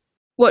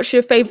 What's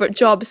your favorite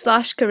job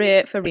 /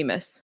 career for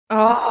Remus?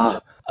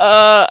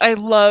 I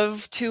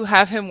love to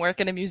have him work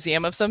in a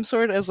museum of some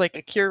sort as like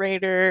a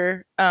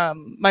curator.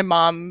 My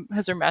mom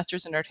has her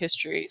master's in art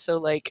history, so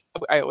like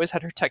I always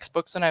had her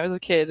textbooks when I was a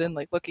kid and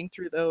like looking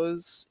through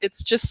those.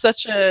 It's just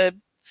such a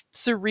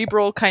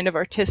cerebral kind of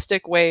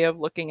artistic way of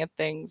looking at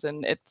things,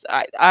 and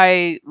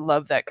I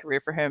love that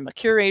career for him. A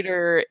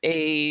curator,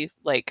 a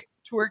like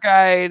tour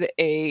guide,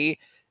 a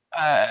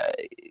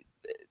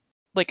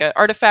like an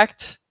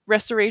artifact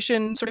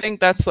restoration sort of thing.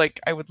 That's like,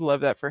 I would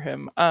love that for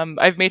him.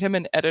 I've made him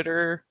an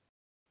editor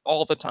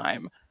all the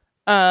time.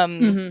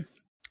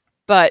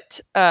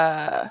 But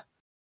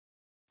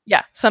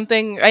yeah,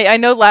 something I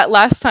know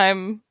last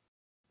time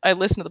I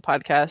listened to the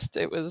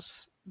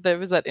podcast, there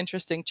was that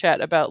interesting chat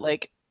about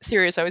like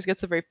Sirius always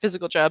gets the very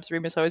physical jobs,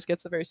 Remus always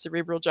gets the very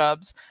cerebral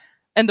jobs.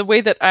 And the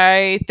way that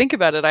I think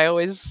about it, I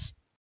always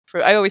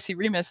see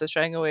Remus as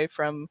shying away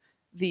from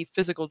the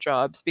physical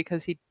jobs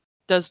because he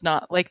does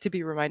not like to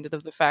be reminded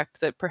of the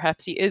fact that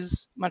perhaps he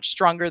is much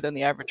stronger than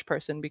the average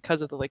person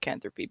because of the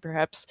lycanthropy.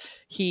 Perhaps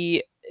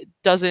he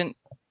doesn't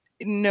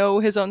know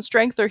his own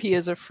strength, or he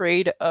is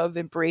afraid of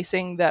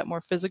embracing that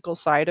more physical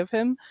side of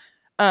him.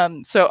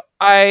 So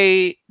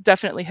I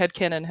definitely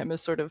headcanon him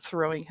as sort of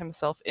throwing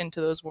himself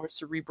into those more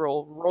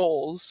cerebral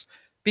roles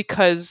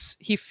because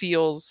he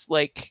feels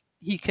like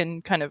he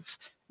can kind of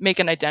make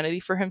an identity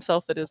for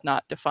himself that is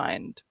not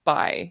defined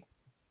by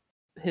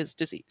his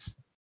disease.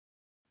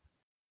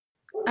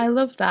 I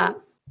love that.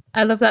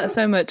 I love that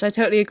so much. I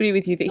totally agree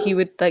with you that he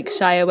would like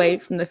shy away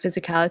from the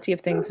physicality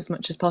of things as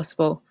much as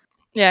possible.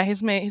 Yeah,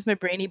 he's my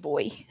brainy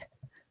boy.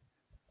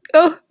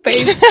 Oh,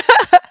 babe.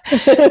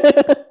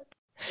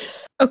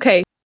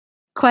 Okay,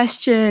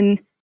 question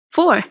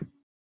 4.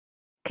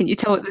 Can you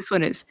tell what this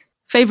one is?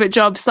 Favorite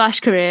job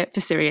 / career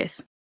for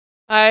Sirius?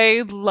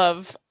 I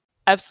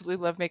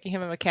absolutely love making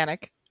him a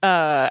mechanic.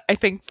 I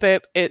think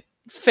that it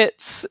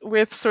fits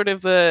with sort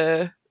of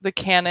the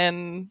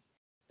canon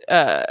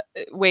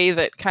way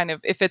that kind of,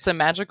 if it's a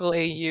magical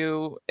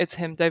AU, it's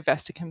him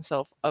divesting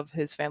himself of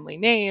his family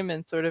name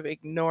and sort of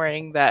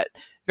ignoring that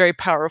very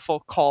powerful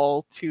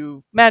call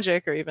to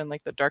magic, or even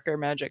like the darker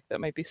magic that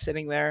might be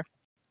sitting there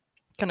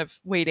kind of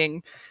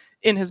waiting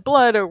in his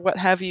blood or what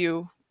have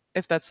you,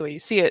 if that's the way you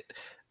see it.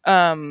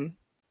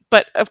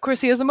 But of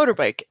course he has the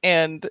motorbike,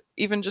 and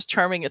even just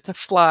charming it to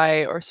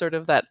fly, or sort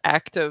of that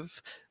act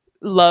of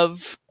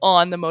love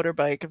on the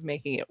motorbike of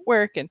making it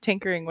work and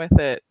tinkering with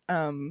it.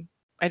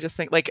 I just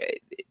think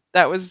like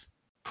that was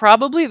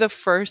probably the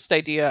first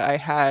idea I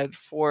had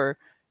for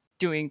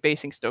doing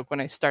Basingstoke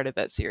when I started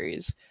that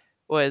series,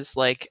 was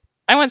like,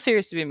 I want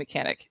Sirius to be a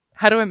mechanic.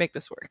 How do I make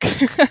this work?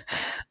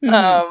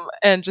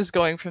 And just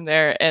going from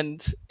there.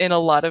 And in a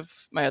lot of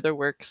my other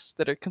works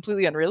that are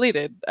completely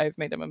unrelated, I've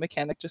made him a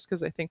mechanic just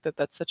because I think that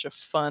that's such a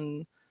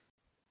fun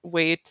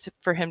way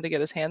for him to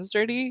get his hands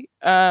dirty,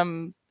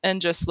 and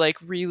just like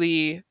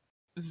really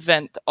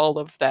vent all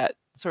of that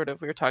sort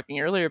of, we were talking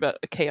earlier about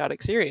a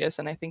chaotic Sirius,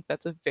 and I think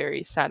that's a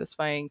very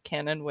satisfying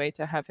canon way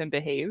to have him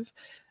behave.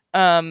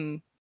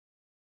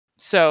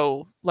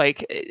 So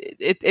like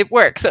it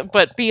works.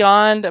 But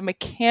beyond a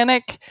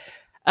mechanic,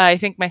 I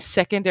think my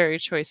secondary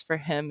choice for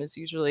him is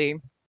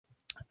usually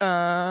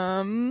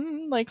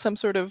like some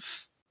sort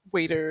of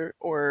waiter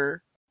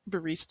or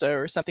barista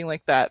or something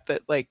like that,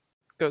 that like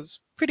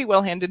goes pretty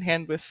well hand in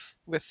hand with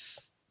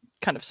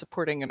kind of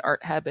supporting an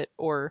art habit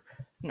or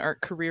an art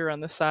career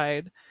on the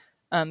side.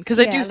 Because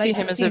I do see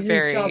him as a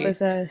very job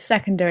as a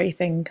secondary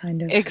thing,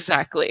 kind of.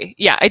 Exactly.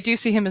 Yeah, I do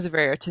see him as a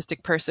very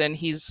artistic person.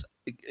 He's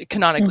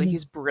canonically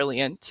he's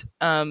brilliant.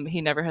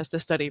 He never has to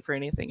study for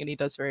anything, and he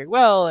does very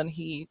well, and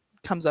he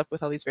comes up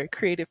with all these very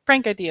creative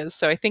prank ideas.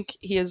 So I think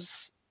he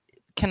is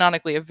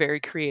canonically a very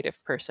creative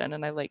person,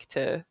 and I like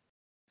to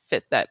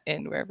fit that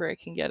in wherever I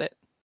can get it.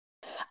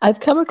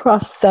 I've come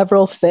across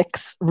several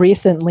fics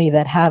recently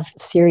that have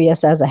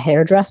Sirius as a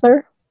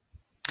hairdresser.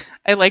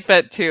 I like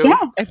that too.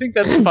 Yes. I think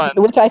that's fun.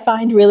 Which I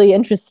find really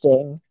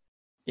interesting.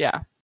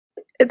 Yeah.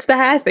 It's the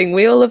hair thing.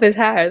 We all love his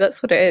hair.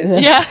 That's what it is.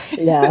 Yeah.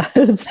 Yeah,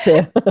 it's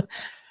true.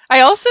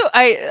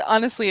 I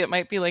honestly, it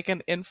might be like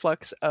an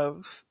influx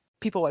of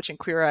people watching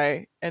Queer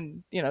Eye,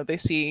 and they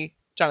see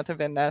Jonathan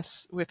Van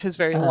Ness with his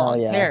very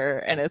long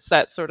hair, and it's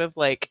that sort of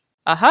like,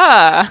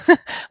 aha,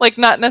 like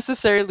not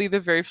necessarily the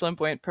very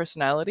flamboyant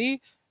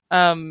personality,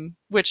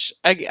 which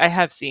I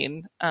have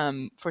seen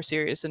for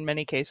Sirius in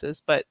many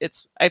cases, but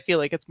I feel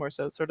like it's more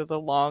so sort of the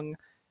long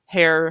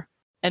hair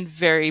and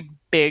very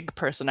big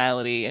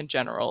personality in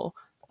general.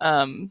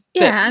 And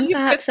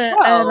perhaps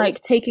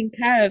like taking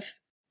care of,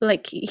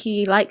 like,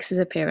 he likes his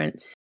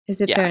appearance.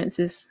 His appearance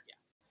is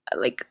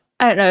like,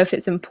 I don't know if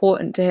it's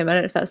important to him. I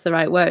don't know if that's the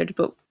right word,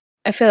 but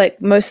I feel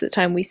like most of the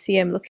time we see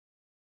him looking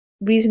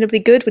reasonably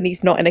good when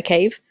he's not in a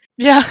cave.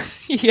 Yeah,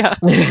 yeah.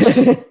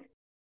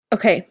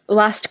 Okay,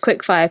 last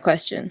quick fire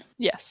question.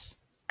 Yes.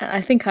 I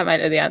think I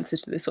might know the answer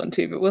to this one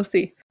too, but we'll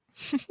see.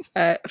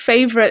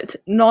 Favorite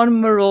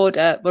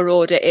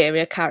non-Marauder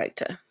area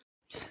character?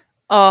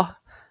 Oh,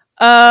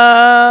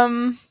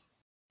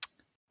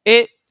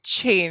 it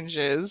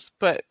changes,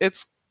 but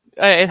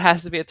it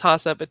has to be a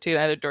toss-up between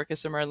either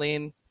Dorcas or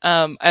Marlene.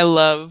 I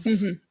love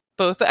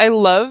both. I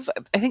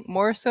think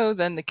more so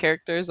than the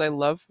characters, I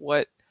love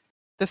what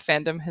the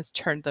fandom has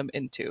turned them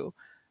into.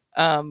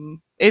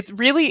 It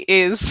really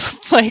is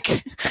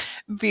like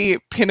the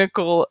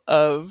pinnacle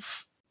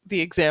of the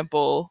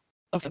example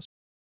of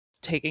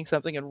taking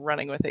something and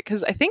running with it.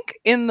 Because I think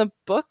in the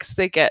books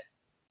they get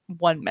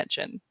one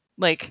mention.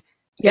 Like,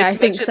 yeah, I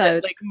think so.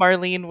 That, like,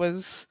 Marlene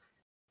was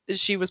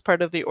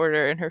part of the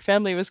Order and her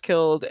family was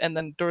killed, and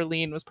then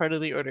Dorleen was part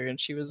of the Order and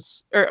she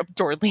was, or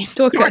Dorcas.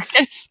 Can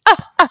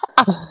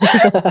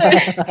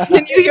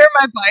you hear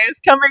my bias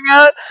coming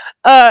out?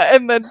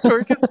 And then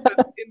Dorcas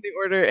was in the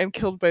Order and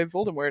killed by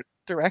Voldemort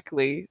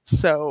directly.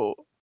 So,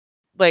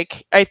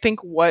 like, I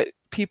think what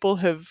people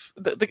have,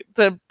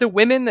 the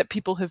women that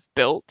people have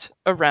built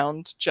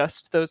around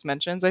just those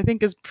mentions, I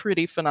think is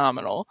pretty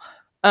phenomenal.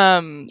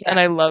 And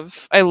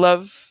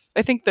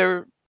I think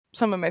they're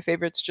some of my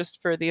favorites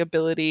just for the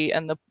ability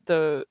and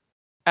the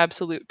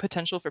absolute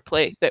potential for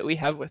play that we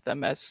have with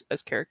them as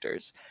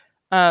characters.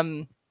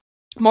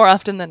 More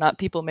often than not,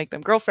 people make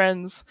them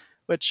girlfriends,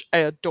 which I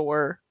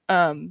adore.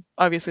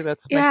 Obviously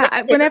that's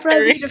my whenever I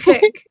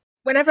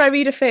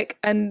read a fic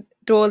and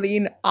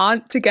Dorleen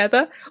aren't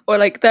together, or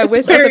like they're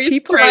with other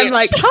people, strange. I'm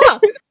like,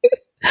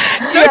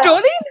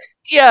 Dorleen?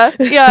 Yeah.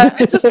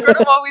 It just sort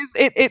of always,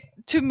 it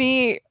to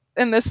me,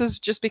 and this is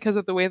just because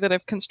of the way that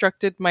I've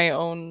constructed my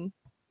own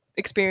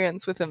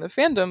experience within the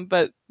fandom,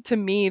 but to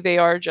me they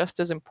are just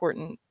as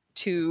important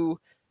to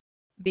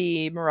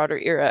the Marauder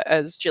era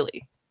as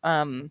Jilly.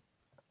 So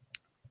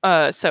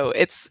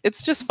it's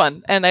just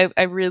fun, and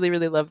I really,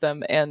 really love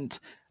them, and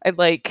I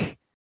like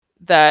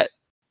that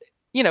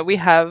we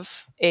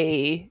have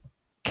a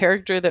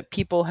character that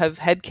people have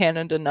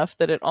headcanoned enough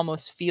that it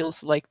almost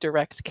feels like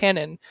direct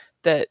canon,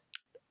 that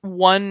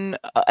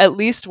at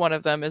least one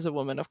of them is a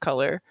woman of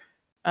color.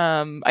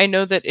 I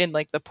know that in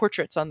like the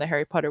portraits on the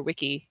Harry Potter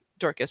wiki,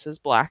 Dorcas is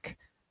black.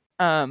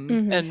 And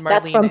Marlene,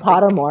 that's from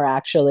Pottermore,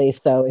 actually.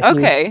 So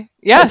okay,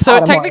 yeah.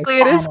 So technically,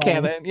 it is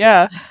canon.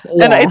 Yeah,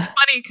 and it's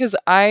funny because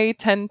I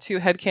tend to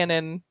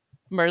headcanon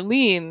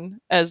Marlene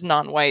as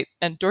non-white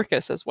and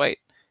Dorcas as white.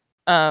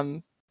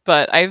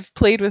 But I've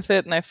played with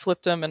it and I've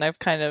flipped them, and I've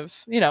kind of,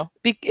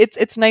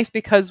 it's nice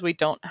because we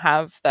don't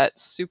have that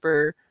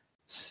super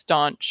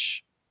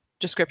staunch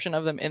description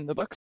of them in the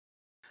books.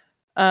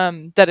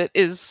 That it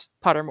is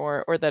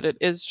Pottermore, or that it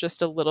is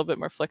just a little bit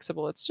more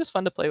flexible. It's just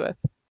fun to play with.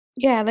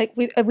 Yeah, like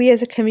we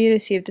as a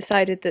community have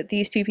decided that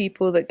these two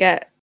people that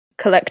get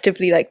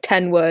collectively like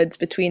 10 words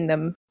between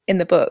them in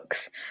the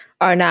books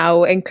are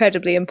now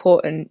incredibly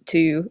important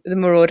to the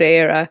Marauder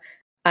era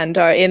and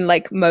are in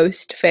like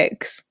most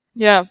fics.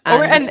 Yeah,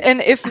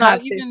 and if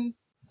not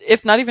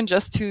even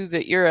just to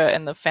the era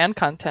and the fan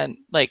content,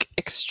 like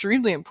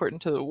extremely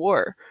important to the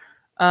war.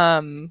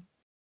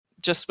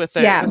 Just with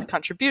their with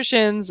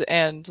contributions,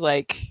 and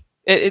like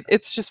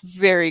it's just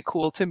very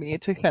cool to me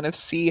to kind of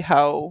see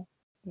how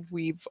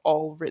we've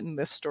all written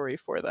this story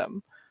for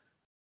them.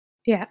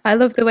 Yeah, I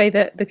love the way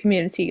that the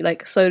community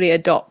like slowly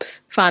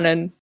adopts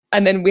fanon,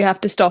 and then we have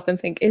to stop and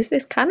think, is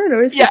this canon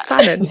or is this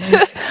fanon?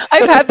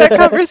 I've had that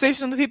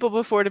conversation with people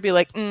before to be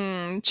like,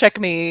 check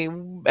me.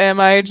 Am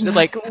I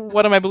like,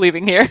 what am I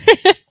believing here?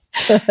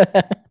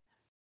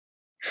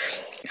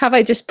 Have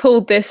I just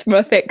pulled this from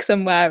a fic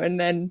somewhere and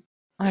then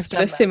I've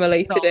sort of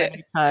assimilated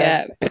it?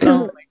 Yeah.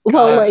 Oh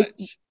well, like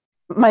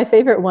my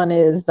favorite one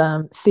is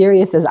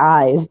Sirius's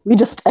eyes. We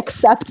just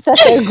accept that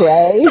they're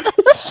gray.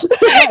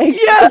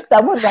 If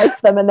someone writes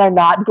them and they're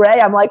not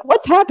gray, I'm like,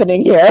 what's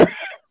happening here?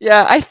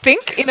 Yeah, I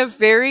think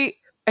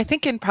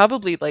in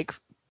probably like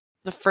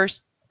the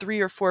first 3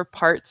 or 4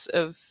 parts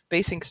of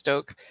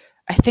Basingstoke,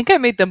 I think I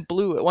made them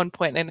blue at one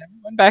point, and I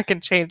went back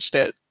and changed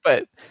it.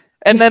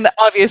 And then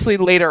obviously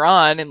later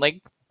on in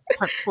like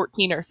part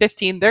 14 or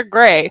 15, they're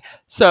gray.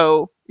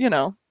 So,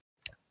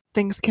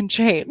 things can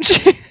change.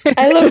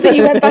 I love that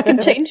you went back and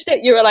changed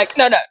it. You were like,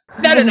 no,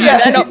 they're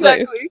not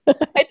blue.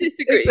 I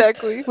disagree.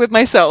 Exactly. With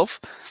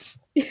myself.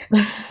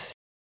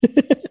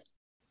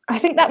 I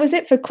think that was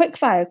it for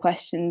quickfire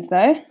questions,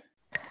 though.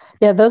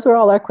 Yeah, those were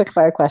all our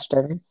quickfire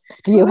questions.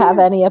 Do you have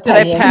any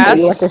opinions that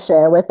you want to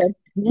share with them?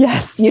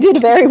 Yes, you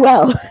did very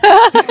well.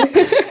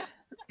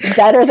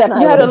 Better than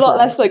I You had a lot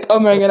less like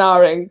umming and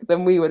ahhing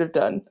than we would have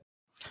done.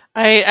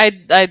 I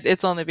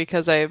it's only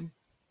because I'm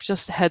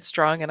just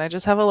headstrong and I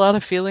just have a lot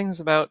of feelings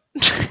about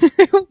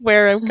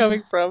where I'm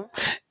coming from.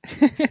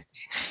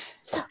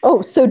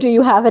 Oh, so do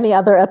you have any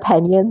other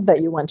opinions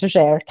that you want to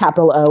share?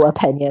 Capital O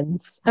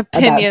opinions.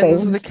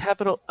 Opinions with a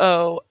capital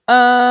O.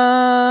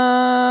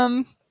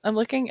 I'm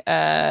looking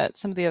at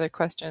some of the other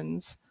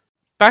questions.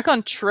 Back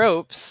on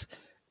tropes,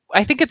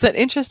 I think it's an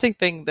interesting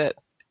thing that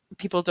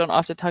people don't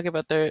often talk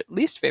about their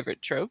least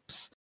favorite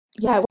tropes.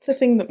 Yeah, what's the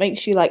thing that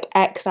makes you like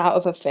X out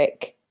of a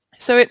fic?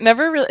 So it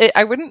never really,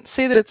 I wouldn't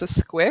say that it's a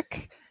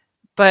squick,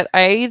 but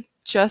I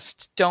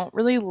just don't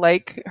really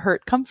like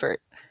hurt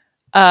comfort.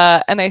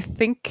 And I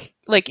think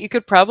like you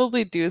could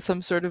probably do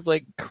some sort of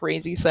like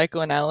crazy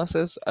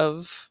psychoanalysis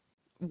of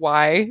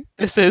why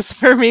this is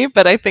for me,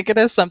 but I think it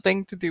has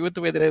something to do with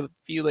the way that I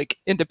view like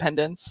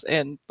independence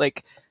and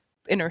like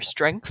inner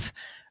strength.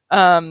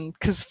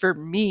 Because for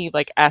me,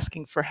 like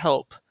asking for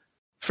help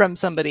from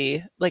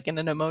somebody like in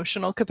an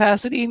emotional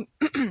capacity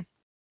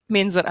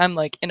means that I'm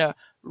like in a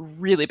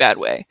really bad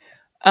way.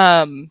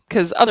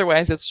 Because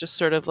otherwise it's just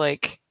sort of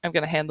like, I'm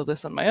going to handle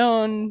this on my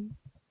own.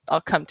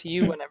 I'll come to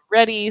you when I'm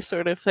ready,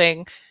 sort of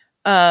thing.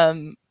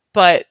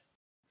 But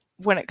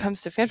when it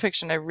comes to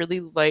fanfiction, I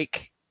really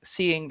like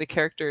seeing the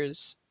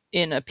characters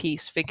in a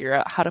piece figure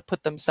out how to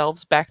put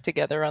themselves back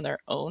together on their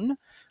own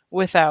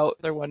without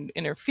the other one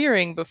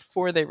interfering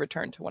before they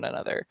return to one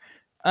another.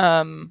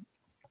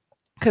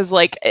 Because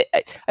like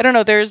I don't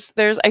know, there's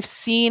I've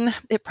seen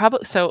it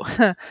probably. So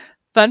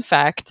fun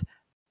fact,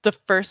 the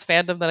first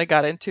fandom that I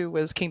got into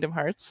was Kingdom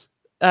Hearts,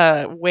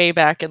 way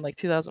back in like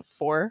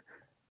 2004.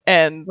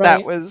 And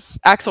that was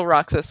Axel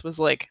Roxas was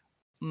like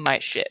my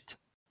shit.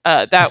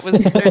 That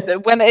was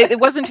when it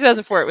wasn't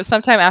 2004. It was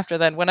sometime after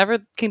then. Whenever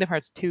Kingdom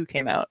Hearts 2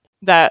 came out,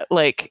 that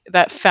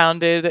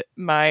founded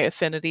my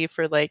affinity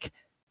for like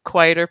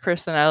quieter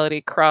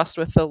personality crossed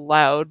with the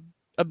loud,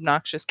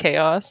 obnoxious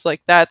chaos.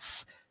 Like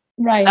that's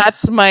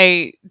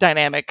my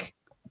dynamic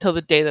till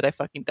the day that I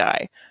fucking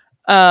die.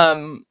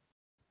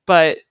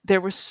 But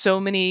there were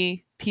so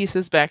many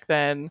pieces back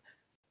then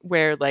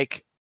where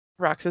like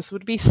Roxas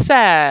would be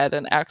sad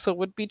and Axel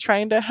would be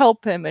trying to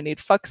help him and he'd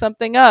fuck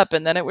something up,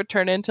 and then it would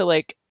turn into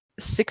like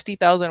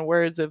 60,000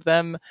 words of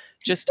them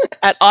just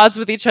at odds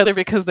with each other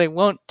because they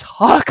won't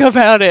talk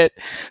about it.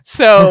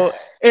 So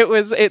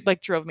it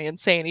like drove me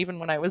insane even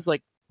when I was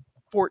like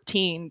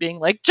 14 being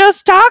like,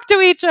 just talk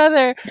to each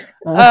other.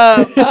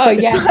 Oh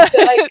yeah,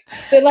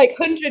 the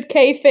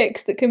 100k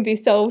fix that can be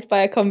solved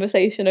by a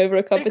conversation over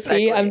a cup of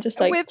tea. I'm just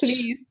like,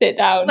 please sit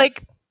down.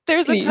 Like,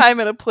 there's a time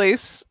and a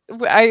place.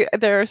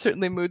 There are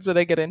certainly moods that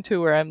I get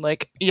into where I'm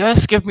like,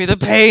 yes, give me the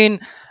pain.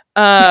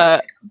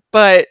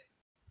 But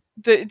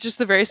just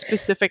the very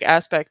specific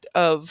aspect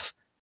of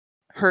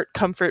hurt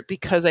comfort,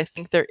 because I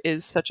think there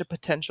is such a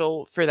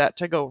potential for that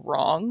to go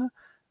wrong.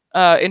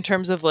 In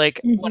terms of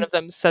like one of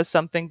them says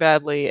something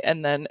badly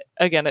and then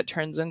again it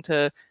turns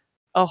into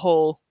a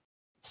whole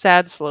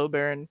sad slow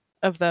burn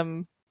of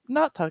them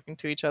not talking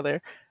to each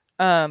other.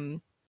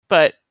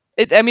 But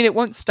it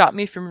won't stop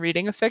me from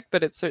reading a fic,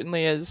 but it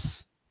certainly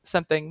is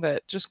something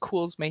that just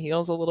cools my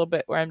heels a little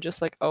bit, where I'm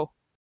just like, oh,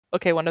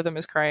 okay, one of them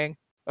is crying.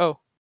 Oh,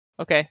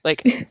 okay.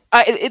 Like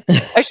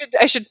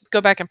I should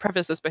go back and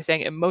preface this by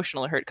saying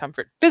emotional hurt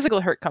comfort,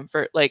 physical hurt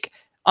comfort, like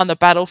on the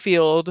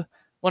battlefield,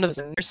 one of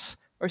the nurse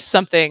or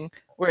something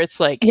where it's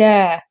like,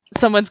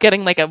 someone's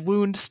getting like a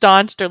wound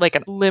staunched or like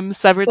a limb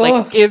severed.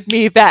 Like, give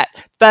me that.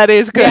 That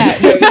is good.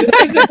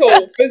 Yeah,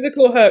 no,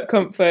 physical hurt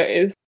comfort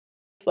is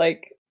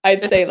like, I'd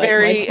say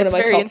like one of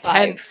my top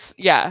intense. 5.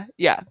 Yeah.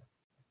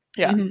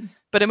 Mm-hmm.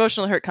 But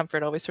emotional hurt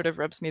comfort always sort of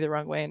rubs me the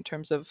wrong way in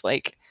terms of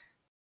like,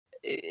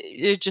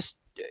 it just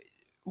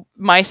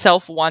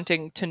myself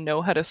wanting to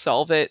know how to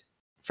solve it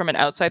from an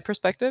outside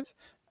perspective,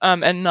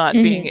 and not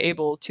being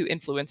able to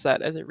influence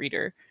that as a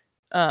reader.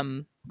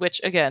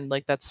 Which again,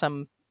 like that's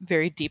some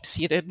very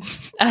deep-seated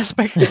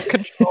aspect of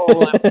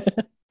control.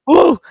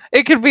 Woo!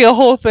 It could be a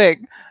whole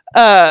thing.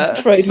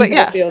 But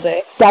yeah,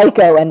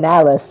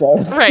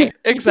 psychoanalysis. Right,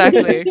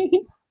 exactly.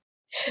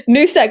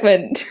 New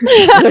segment.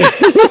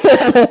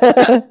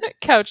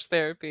 Couch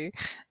therapy.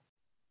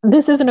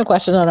 This isn't a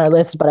question on our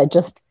list, but I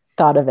just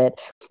thought of it.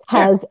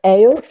 Has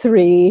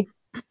AO3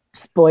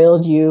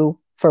 spoiled you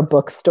for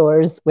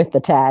bookstores with the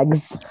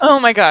tags? Oh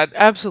my god,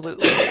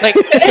 absolutely. Like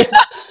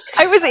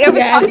I was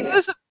talking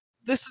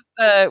this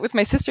with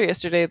my sister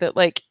yesterday, that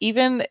like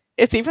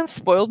it's even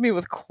spoiled me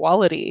with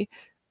quality.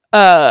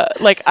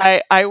 Like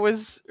I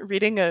was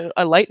reading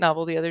a light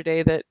novel the other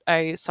day that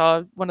I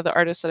saw one of the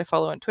artists that I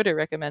follow on Twitter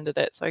recommended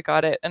it, so I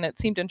got it and it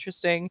seemed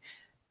interesting.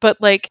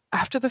 But like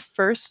after the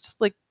first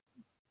like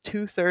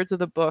 2/3 of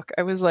the book,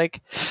 I was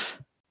like,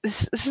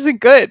 this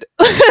isn't good.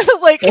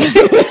 Like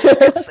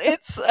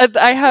it's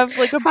I have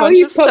like a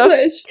bunch of stuff.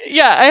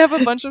 Yeah, I have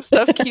a bunch of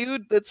stuff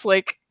queued that's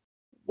like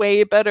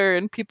way better,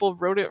 and people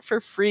wrote it for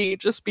free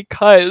just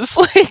because.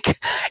 Like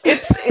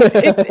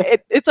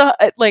it's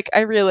like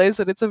I realize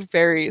that it's a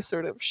very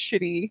sort of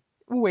shitty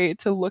way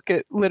to look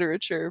at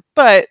literature,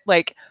 but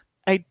like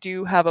I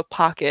do have a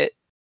pocket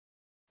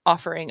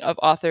offering of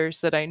authors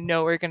that I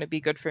know are going to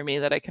be good for me,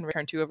 that I can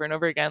return to over and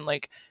over again,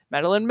 like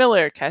Madeline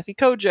Miller, Kathy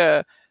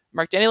Koja,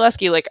 Mark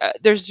Danielewski. Like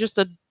there's just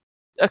a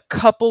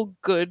couple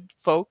good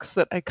folks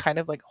that I kind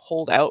of like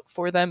hold out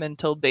for them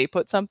until they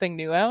put something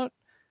new out.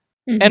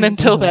 And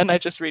until then, I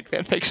just read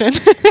fan fiction.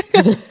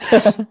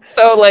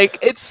 So like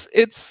it's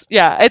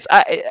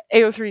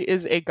AO3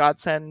 is a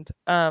godsend.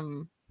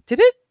 Did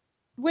it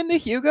win the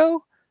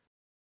Hugo?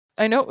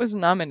 I know it was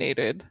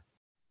nominated.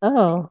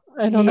 Oh,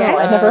 I don't know.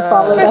 I never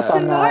followed up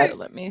on that.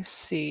 Let me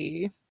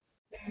see.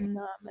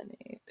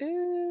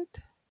 Nominated.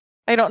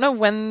 I don't know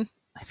when.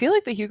 I feel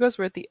like the Hugos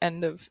were at the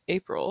end of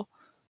April.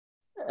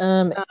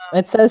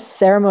 It says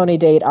ceremony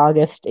date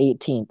August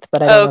 18th,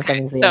 but I don't know if that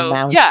means the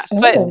announcement. Yeah,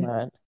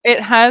 but it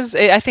has.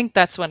 I think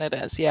that's when it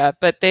is. Yeah,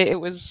 but it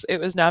was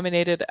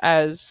nominated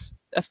as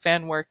a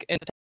fan work in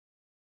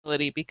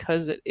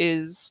because it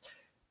is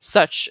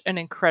such an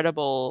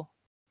incredible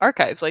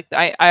archive. Like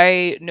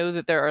I know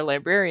that there are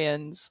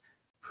librarians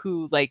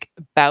who like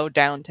bow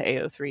down to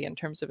AO3 in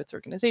terms of its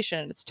organization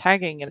and its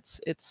tagging and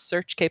its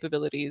search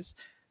capabilities.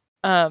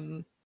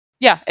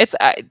 Yeah,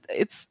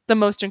 it's the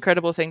most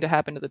incredible thing to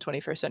happen to the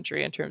 21st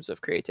century in terms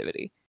of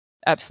creativity.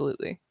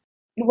 Absolutely.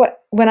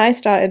 When I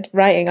started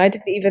writing, I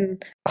didn't even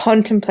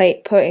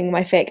contemplate putting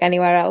my fic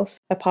anywhere else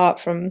apart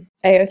from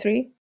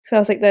AO3. So I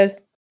was like,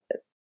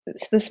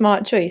 it's the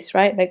smart choice,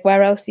 right? Like,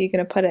 where else are you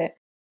going to put it?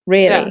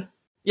 Really?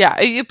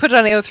 Yeah, you put it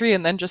on AO3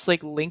 and then just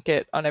like link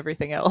it on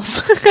everything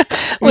else.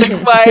 Like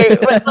even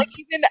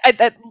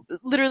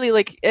literally,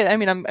 like, I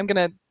mean, I'm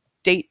gonna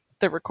date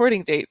the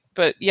recording date,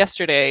 but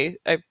yesterday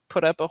I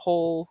put up a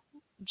whole,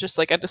 just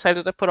like I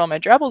decided to put all my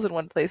Drabbles in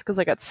one place because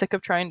I got sick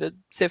of trying to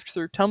sift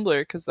through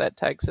Tumblr because that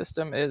tag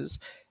system is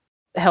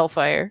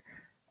hellfire.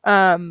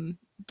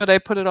 But I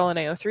put it all in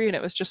AO3 and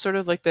it was just sort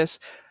of like this,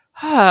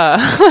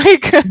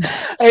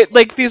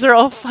 like these are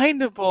all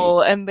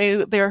findable and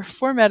they are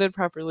formatted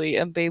properly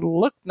and they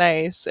look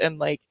nice, and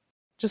like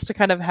just to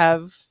kind of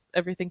have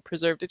everything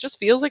preserved, it just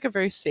feels like a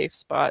very safe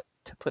spot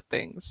to put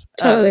things.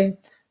 Totally.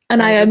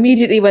 And I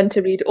immediately went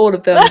to read all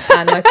of them,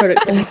 and my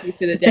productivity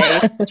for the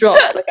day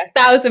dropped like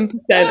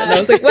 1,000%. And I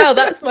was like, well,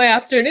 that's my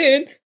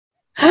afternoon.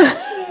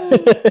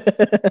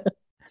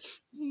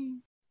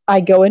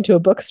 I go into a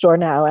bookstore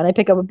now and I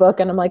pick up a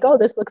book and I'm like, oh,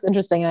 this looks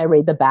interesting. And I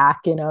read the back,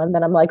 and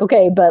then I'm like,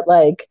 okay, but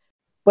like,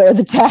 Where are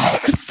the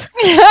texts?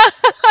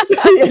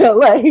 You know,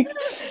 like,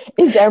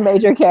 is there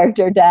major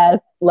character death?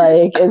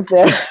 Like, is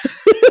there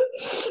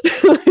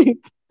like,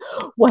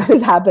 what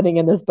is happening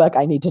in this book?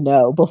 I need to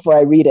know before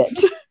I read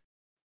it.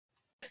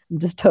 I'm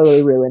just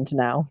totally ruined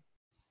now.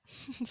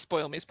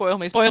 Spoil me, spoil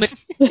me, spoil me.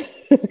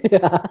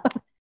 Yeah.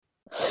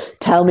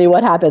 Tell me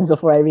what happens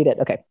before I read it.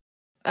 Okay.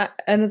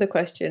 Another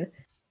question.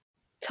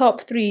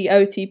 Top 3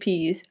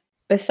 OTPs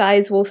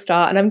besides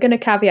Wolfstar, and I'm going to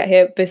caveat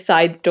here,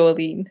 besides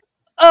Dorleen.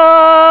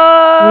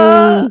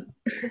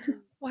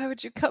 Why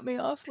would you cut me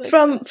off? Like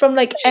from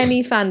like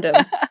any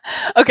fandom?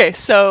 Okay,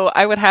 so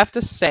I would have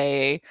to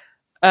say,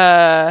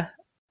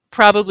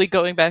 probably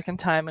going back in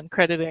time and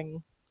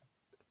crediting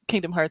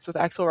Kingdom Hearts with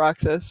Axel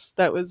Roxas.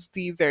 That was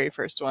the very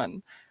first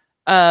one.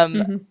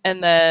 And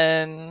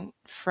then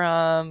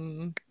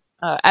from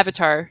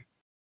Avatar,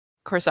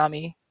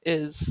 Korsami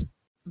is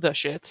the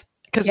shit.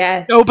 Because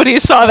nobody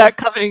saw that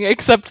coming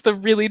except the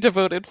really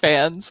devoted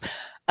fans.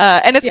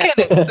 And it's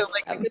canon, so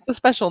like it's a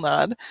special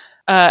nod.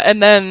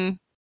 And then,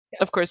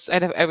 of course,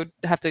 I would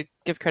have to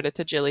give credit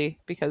to Jilly,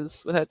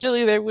 because without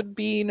Jilly, there would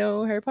be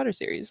no Harry Potter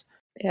series.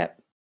 Yeah,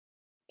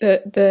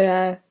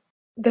 the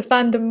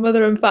fandom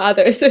mother and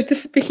father, so to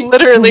speak.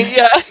 Literally,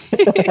 yeah.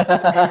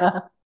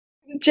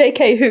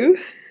 JK who?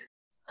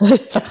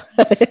 It's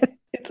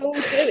all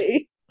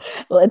Jilly.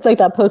 Well, it's like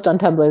that post on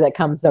Tumblr that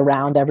comes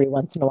around every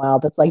once in a while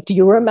that's like, do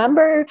you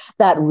remember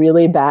that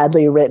really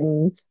badly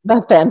written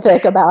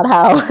fanfic about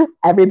how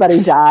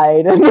everybody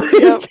died? And, like,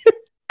 Yep.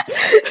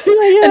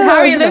 And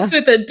Harry lives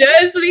with the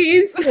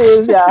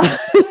Dursleys.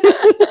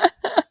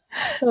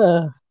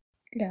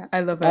 Yeah,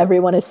 I love it.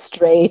 Everyone is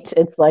straight.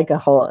 It's like a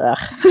whole...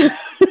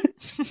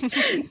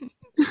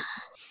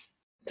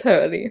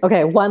 Totally.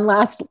 Okay, one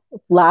last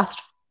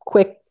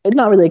quick,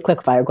 not really a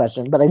quick fire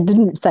question, but I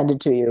didn't send it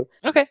to you.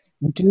 Okay.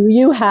 Do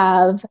you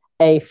have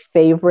a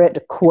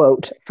favorite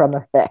quote from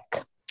a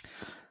fic?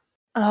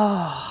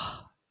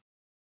 Oh.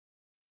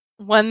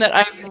 One that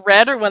I've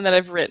read or one that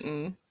I've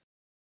written?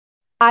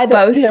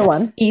 Either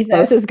one.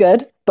 Both is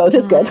good. Both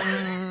is good.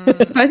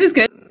 Both is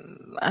good.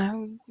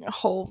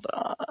 Hold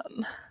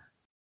on.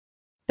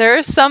 There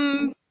are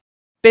some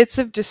bits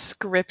of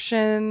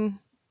description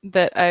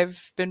that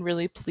I've been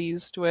really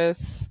pleased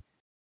with.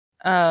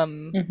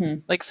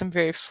 Like some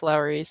very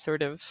flowery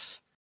sort of...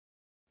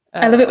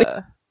 I love it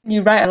when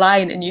you write a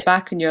line and you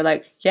back and you're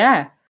like,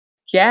 yeah,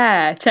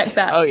 check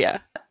that. Oh yeah.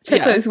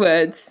 Check those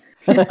words.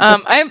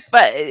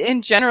 But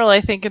in general, I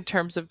think in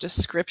terms of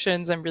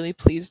descriptions, I'm really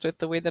pleased with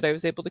the way that I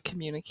was able to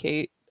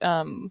communicate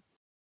how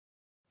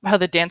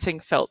the dancing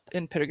felt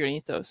in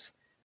Peregrinos.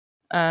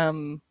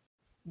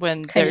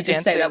 When Can they're you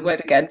just dancing. say that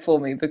word again for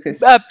me, because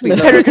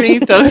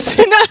Peregrinos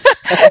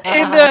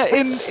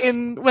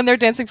in when they're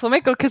dancing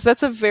flamenco, because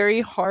that's a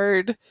very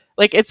hard,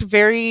 like, it's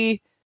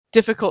very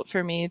difficult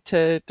for me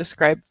to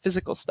describe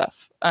physical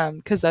stuff,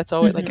 because that's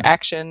always like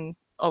action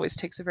always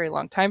takes a very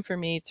long time for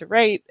me to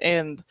write,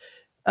 and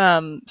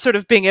sort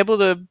of being able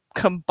to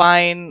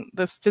combine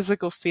the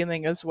physical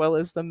feeling as well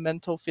as the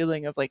mental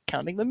feeling of like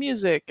counting the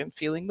music and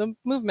feeling the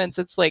movements.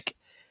 It's like,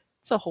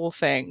 it's a whole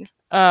thing.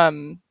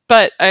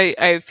 But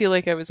I feel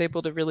like I was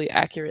able to really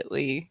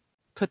accurately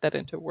put that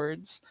into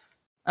words.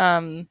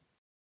 But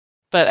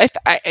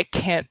I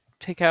can't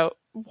pick out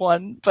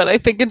one, but I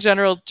think in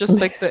general, just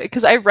like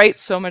because I write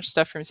so much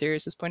stuff from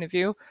Sirius's point of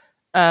view,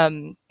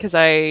 because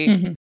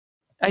I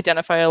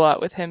identify a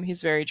lot with him.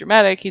 He's very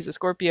dramatic. He's a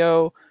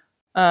Scorpio.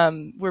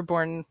 We're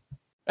born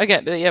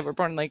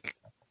like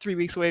 3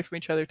 weeks away from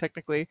each other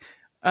technically.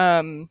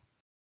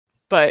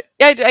 But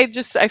yeah,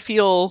 I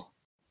feel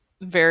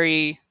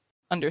very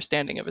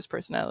understanding of his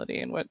personality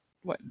and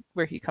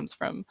where he comes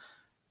from.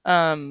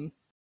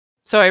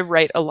 So I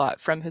write a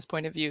lot from his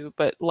point of view,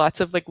 but lots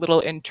of like little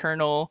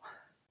internal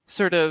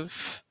sort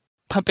of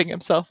pumping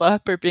himself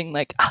up or being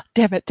like,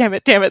 damn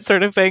it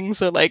sort of thing.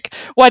 So like,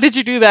 why did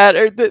you do that?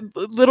 Or the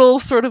little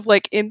sort of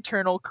like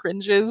internal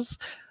cringes.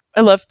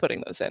 I love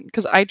putting those in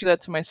because I do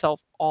that to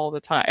myself all the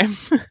time.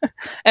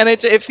 And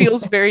it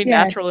feels very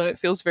natural and it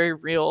feels very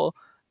real.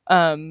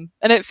 And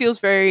it feels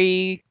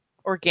very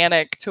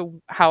organic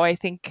to how I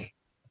think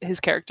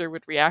his character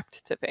would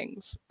react to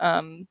things.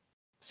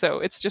 So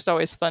it's just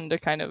always fun to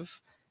kind of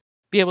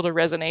be able to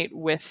resonate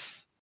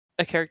with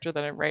a character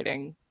that I'm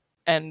writing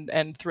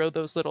and throw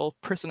those little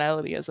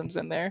personality-isms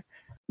in there.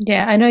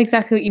 Yeah, I know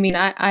exactly what you mean.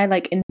 I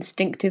like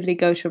instinctively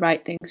go to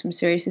write things from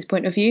Sirius's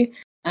point of view,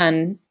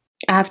 and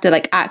I have to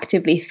like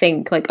actively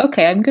think like,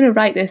 okay, I'm going to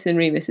write this in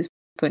Remus's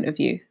point of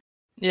view.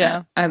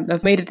 Yeah.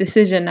 I've made a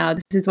decision now.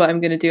 This is what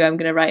I'm going to do. I'm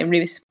going to write in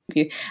Remus's point of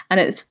view. And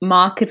it's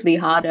markedly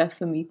harder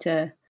for me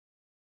to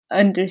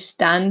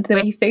understand the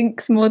way he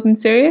thinks more than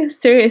Sirius.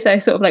 Sirius, I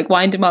sort of like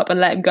wind him up and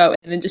let him go,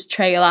 and then just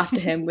trail after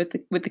him with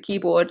the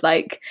keyboard,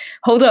 like,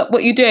 hold up,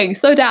 what are you doing?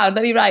 Slow down,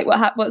 let me write.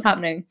 What's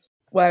happening?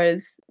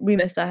 Whereas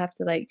Remus, I have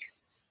to like,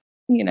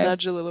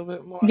 nudge a little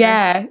bit more.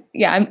 Yeah.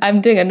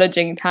 I'm doing a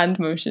nudging hand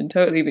motion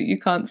totally, but you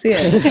can't see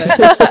it.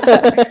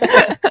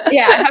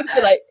 Yeah, I have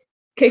to like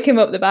kick him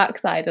up the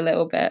backside a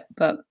little bit,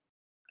 but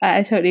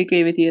I totally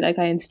agree with you. Like,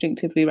 I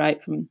instinctively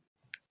write from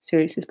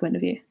Sirius's point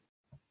of view.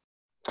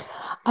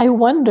 I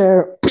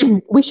wonder,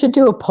 we should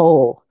do a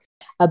poll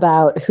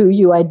about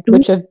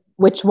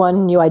which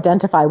one you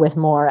identify with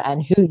more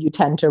and who you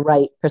tend to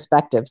write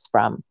perspectives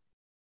from.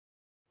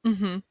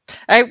 Mm-hmm.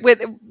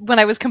 When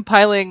I was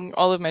compiling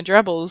all of my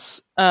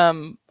drabbles,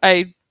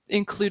 I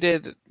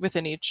included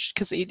within each,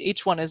 because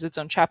each one is its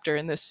own chapter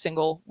in this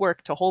single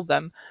work to hold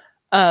them.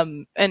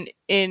 And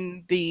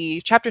in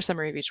the chapter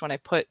summary of each one, I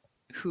put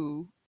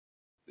who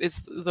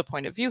is the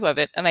point of view of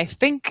it. And I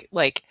think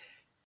like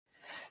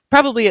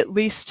probably at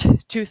least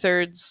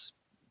 2/3,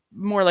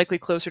 more likely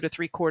closer to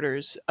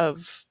 3/4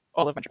 of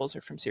all of my drabbles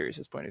are from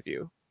Sirius's point of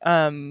view.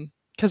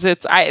 Because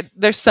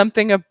there's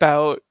something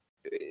about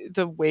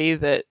the way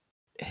that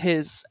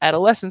his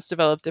adolescence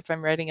developed, if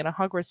I'm writing in a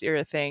Hogwarts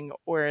era thing,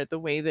 or the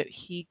way that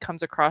he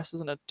comes across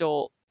as an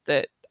adult,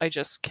 that I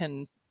just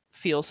can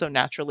feel so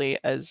naturally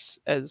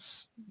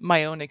as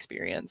my own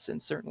experience in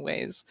certain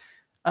ways,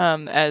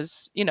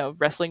 as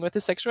wrestling with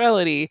his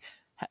sexuality,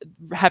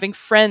 having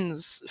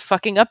friends,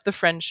 fucking up the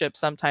friendship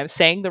sometimes,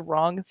 saying the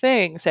wrong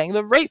thing, saying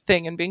the right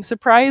thing, and being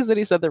surprised that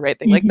he said the right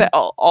thing, like that,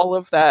 all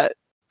of that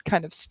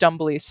kind of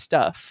stumbly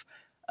stuff,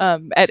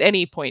 at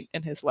any point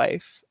in his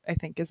life, I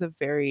think is a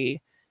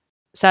very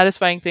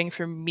satisfying thing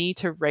for me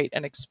to write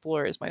and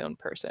explore as my own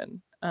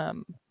person,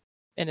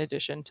 in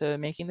addition to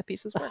making the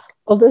pieces work.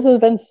 Well, this has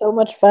been so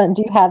much fun.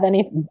 Do you have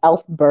anything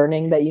else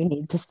burning that you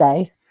need to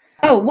say?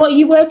 Oh, what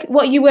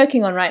are you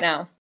working on right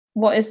now?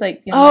 What is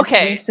like your most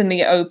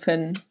recently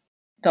open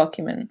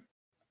document?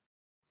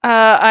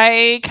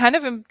 I kind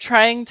of am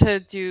trying to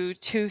do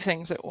two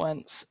things at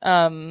once.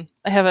 I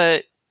have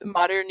a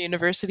modern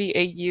university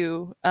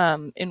AU,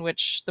 in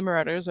which the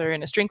Marauders are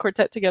in a string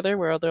quartet together,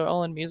 where they're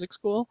all in music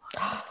school.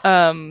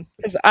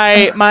 Because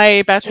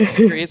my bachelor's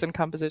degree is in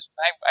composition.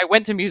 I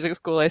went to music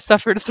school. I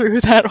suffered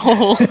through that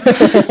whole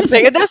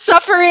thing. And that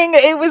suffering,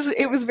 it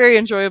was very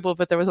enjoyable,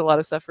 but there was a lot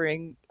of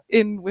suffering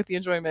with the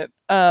enjoyment.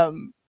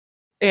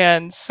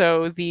 And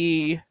so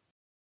the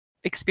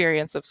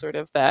experience of sort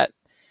of that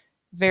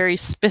very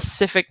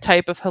specific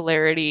type of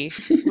hilarity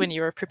when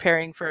you are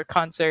preparing for a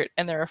concert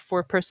and there are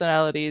 4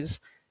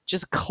 personalities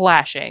just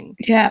clashing.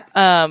 Yeah.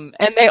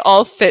 And they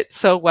all fit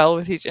so well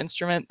with each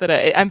instrument that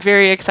I'm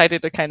very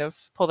excited to kind of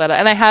pull that out.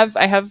 And I have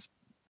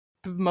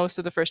most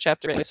of the first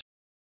chapter. I sort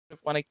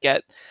of want to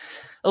get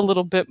a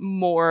little bit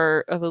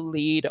more of a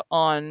lead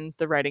on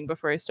the writing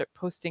before I start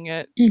posting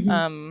it.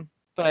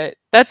 But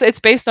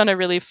it's based on a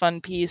really fun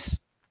piece.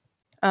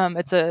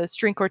 It's a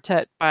string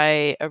quartet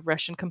by a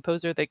Russian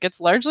composer that gets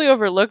largely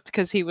overlooked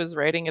because he was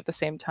writing at the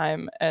same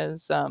time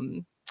as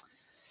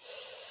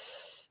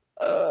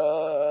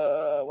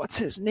what's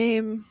his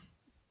name?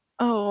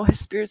 Oh, his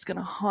spirit's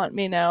gonna haunt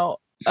me now.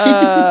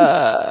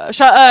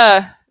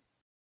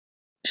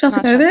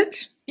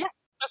 Shostakovich? Yeah,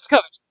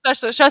 Shostakovich.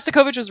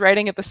 Shostakovich was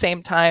writing at the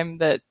same time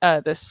that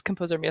this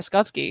composer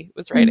Miaskovsky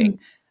was writing.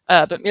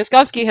 But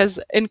Miaskovsky has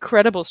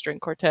incredible string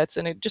quartets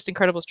and just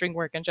incredible string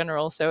work in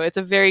general. So it's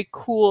a very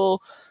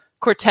cool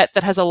quartet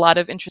that has a lot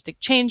of interesting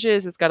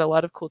changes. It's got a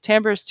lot of cool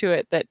timbres to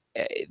it. That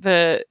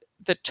the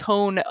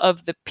tone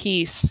of the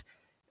piece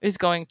is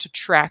going to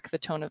track the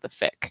tone of the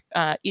fic.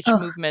 Each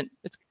movement,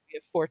 it's going to be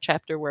a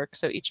 4-chapter work,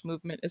 so each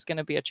movement is going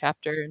to be a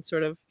chapter and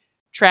sort of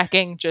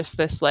tracking just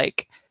this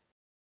like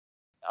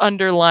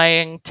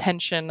underlying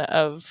tension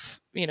of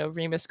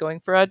Remus going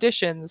for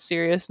auditions,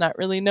 Sirius not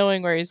really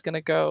knowing where he's going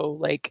to go,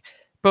 like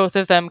both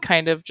of them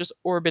kind of just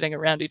orbiting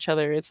around each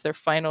other. It's their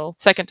final,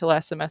 second to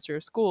last semester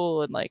of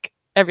school, and like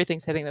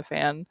everything's hitting the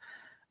fan.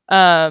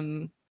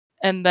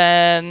 And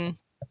then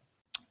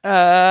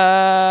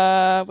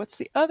what's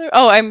the other?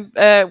 Oh, I'm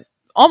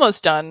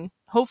almost done.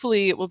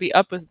 Hopefully it will be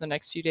up within the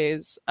next few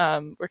days.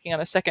 Working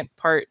on a second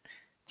part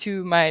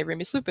to my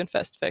Remus Lupin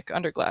Fest fic,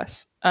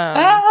 Underglass.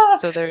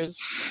 So there's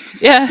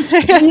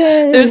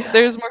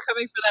there's more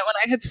coming for that one.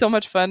 I had so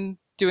much fun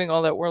doing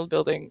all that world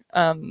building,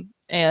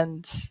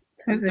 and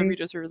the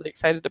readers were really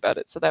excited about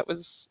it. So that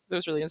was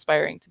really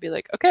inspiring to be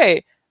like,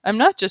 okay, I'm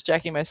not just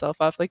jacking myself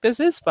off. Like, this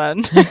is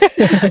fun.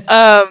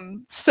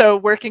 So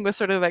working with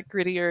sort of that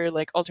grittier,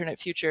 like alternate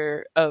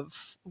future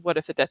of what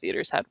if the Death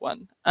Eaters had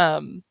one.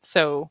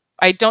 So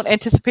I don't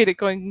anticipate it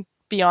going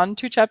beyond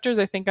 2 chapters.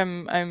 I think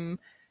I'm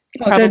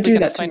probably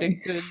going to find a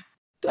good.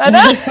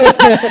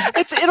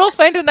 It'll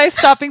find a nice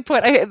stopping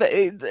point.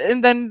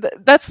 And then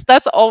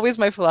that's always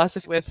my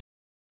philosophy with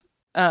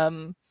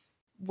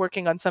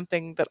working on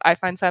something that I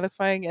find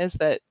satisfying, is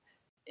that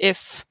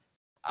if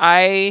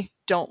I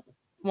don't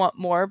want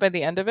more by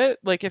the end of it,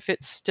 like if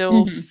it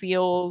still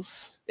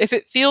feels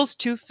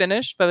too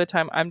finished by the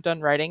time I'm done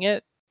writing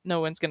it,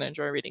 no one's going to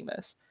enjoy reading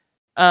this.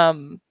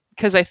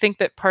 Because I think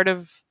that part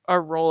of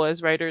our role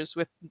as writers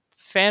with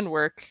fan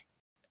work,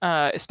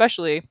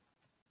 especially,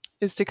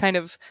 is to kind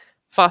of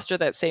foster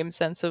that same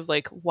sense of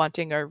like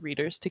wanting our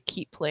readers to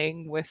keep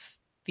playing with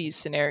these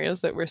scenarios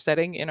that we're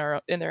setting in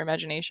their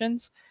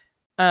imaginations,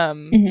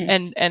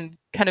 and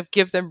kind of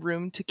give them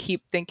room to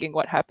keep thinking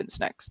what happens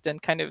next,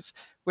 and kind of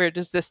where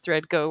does this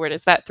thread go, where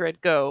does that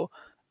thread go,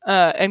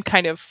 and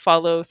kind of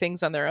follow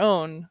things on their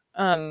own,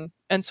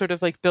 and sort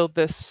of like build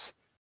this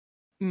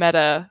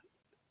meta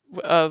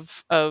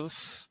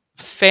of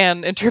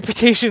fan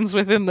interpretations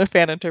within the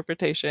fan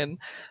interpretation.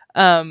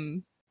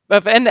 And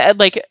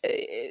like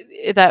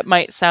that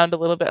might sound a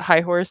little bit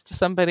high horse to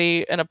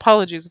somebody, and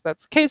apologies if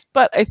that's the case,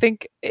 but I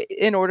think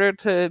in order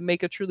to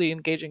make a truly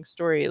engaging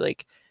story,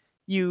 like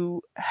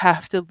you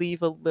have to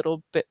leave a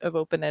little bit of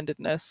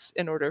open-endedness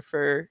in order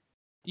for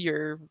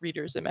your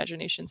readers'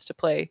 imaginations to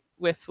play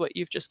with what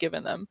you've just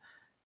given them.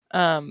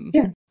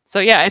 So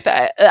yeah,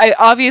 I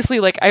obviously,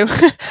 like,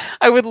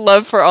 I would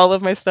love for all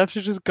of my stuff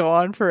to just go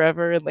on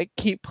forever and like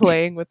keep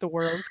playing with the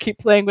worlds, keep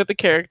playing with the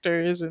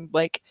characters, and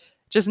like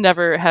just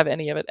never have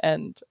any of it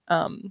end.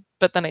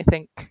 But then I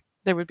think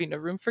there would be no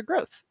room for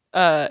growth.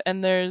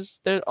 And there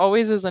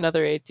always is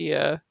another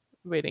idea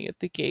waiting at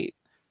the gate.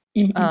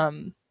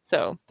 Mm-hmm.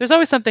 So there's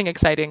always something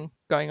exciting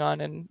going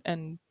on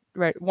and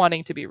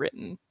wanting to be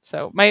written.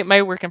 So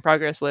my work in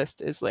progress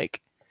list is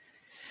like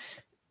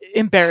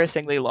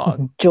embarrassingly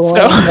long. Join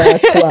the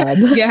club.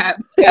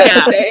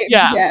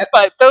 Yeah.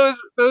 But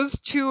those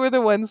two are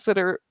the ones that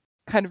are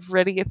kind of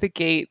ready at the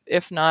gate,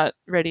 if not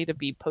ready to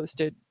be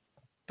posted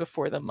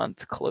before the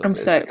month closes. I'm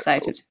so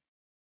excited.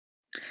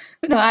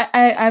 But no,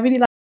 I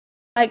really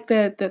like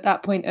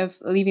that point of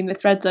leaving the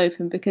threads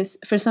open, because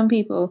for some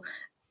people,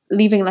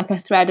 leaving like a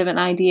thread of an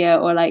idea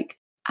or like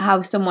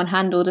how someone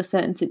handled a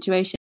certain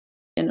situation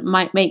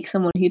might make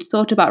someone who'd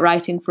thought about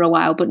writing for a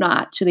while but not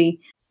actually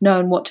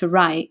known what to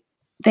write.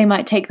 They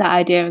might take that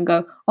idea and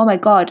go, oh my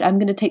God, I'm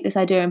going to take this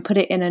idea and put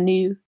it in a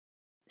new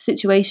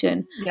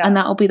situation. Yeah. And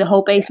that'll be the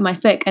whole base of my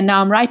fic. And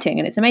now I'm writing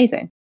and it's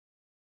amazing.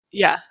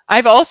 Yeah.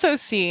 I've also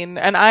seen,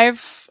 and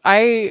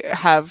I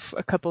have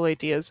a couple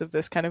ideas of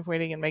this kind of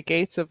waiting in my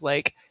gates of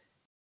like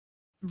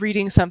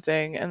reading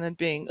something and then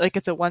being like,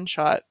 it's a one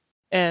shot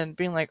and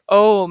being like,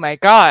 oh my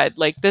God,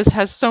 like this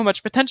has so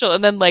much potential.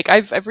 And then like,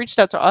 I've reached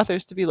out to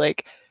authors to be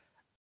like,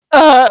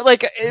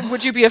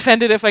 would you be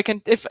offended if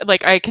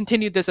I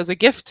continued this as a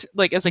gift,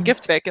 like as a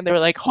gift fic? And they were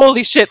like,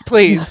 holy shit,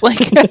 please. Like,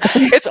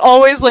 it's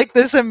always like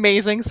this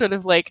amazing sort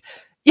of like,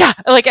 yeah,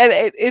 like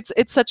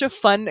it's such a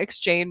fun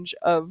exchange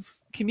of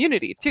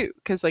community too.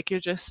 Cause like, you're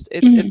just,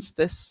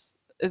 it's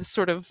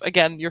sort of,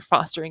 again, you're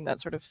fostering that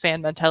sort of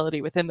fan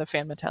mentality within the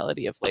fan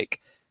mentality of like,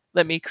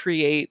 let me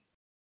create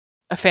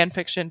a fan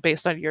fiction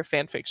based on your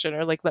fan fiction,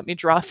 or like let me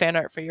draw fan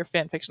art for your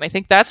fan fiction. I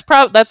think that's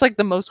like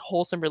the most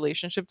wholesome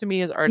relationship to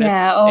me as artists.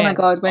 Yeah. Oh my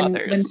God,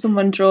 when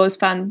someone draws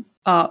fan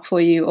art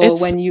for you, or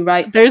when you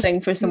write something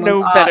for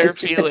someone's art, it's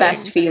just the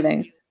best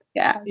feeling.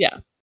 Yeah.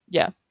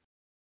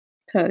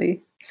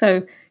 Totally.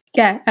 So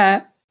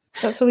yeah,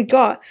 that's what we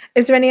got.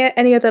 Is there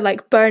any other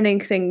like burning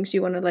things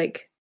you want to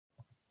like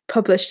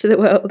publish to the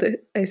world,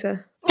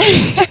 Asa?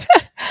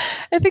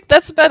 I think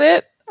that's about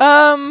it.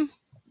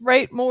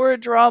 Write more,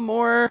 draw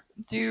more,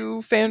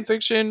 do fan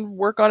fiction,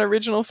 work on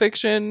original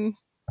fiction.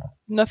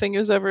 Nothing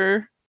is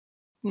ever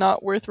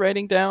not worth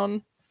writing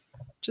down.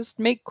 Just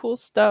make cool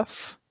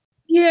stuff.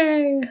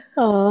 Yay!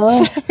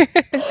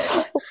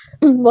 Aww.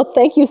 Well,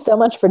 thank you so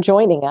much for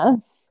joining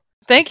us.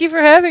 Thank you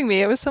for having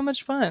me. It was so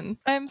much fun.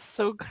 I'm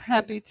so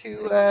happy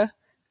to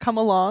come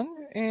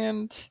along.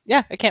 And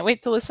yeah, I can't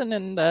wait to listen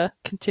and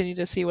continue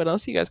to see what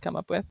else you guys come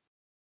up with.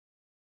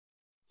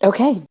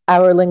 Okay.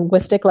 Our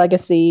linguistic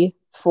legacy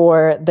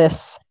for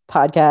this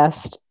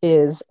podcast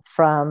is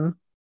from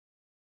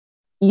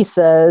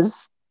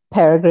Isa's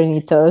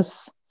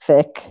Peregrinitos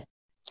fic.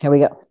 Here we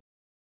go.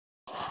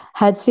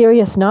 Had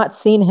Sirius not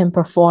seen him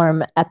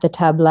perform at the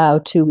tableau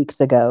 2 weeks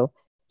ago,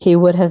 he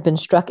would have been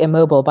struck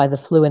immobile by the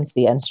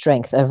fluency and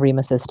strength of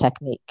Remus's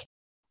technique.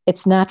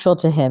 It's natural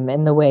to him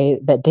in the way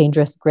that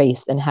dangerous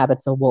grace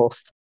inhabits a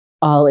wolf,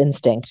 all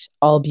instinct,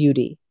 all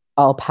beauty,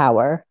 all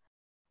power.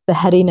 The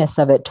headiness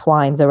of it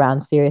twines around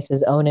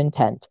Sirius's own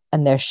intent,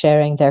 and they're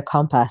sharing their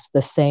compass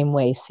the same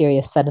way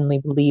Sirius suddenly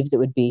believes it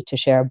would be to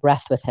share a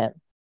breath with him.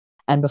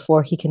 And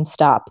before he can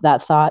stop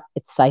that thought,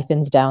 it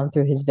siphons down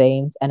through his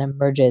veins and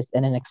emerges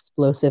in an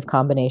explosive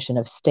combination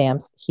of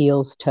stamps,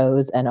 heels,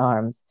 toes, and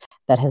arms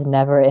that has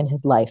never in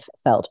his life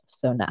felt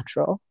so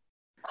natural.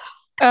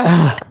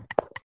 Yeah,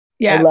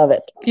 I love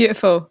it.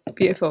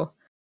 Beautiful.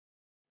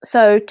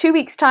 So 2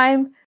 weeks'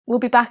 time, we'll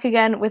be back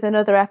again with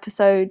another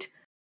episode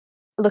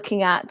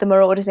looking at the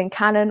Marauders in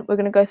canon. We're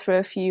going to go through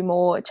a few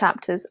more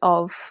chapters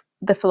of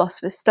the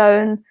Philosopher's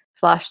Stone /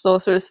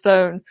 Sorcerer's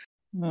Stone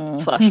 /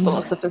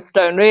 Philosopher's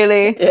Stone,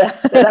 really. Yeah.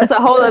 That's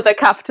a whole other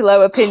capital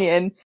O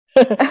opinion.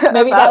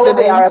 Maybe that will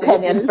be our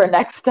opinion for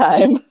next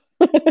time.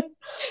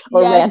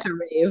 Or rant or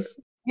rave.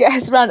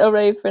 Yes, rant or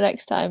rave for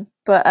next time.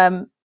 But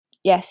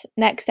yes,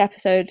 next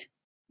episode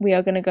we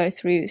are going to go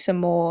through some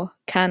more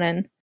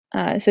canon.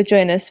 So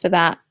join us for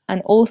that.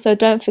 And also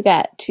don't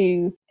forget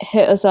to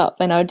hit us up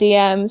in our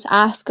DMs,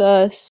 ask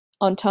us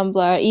on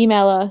Tumblr,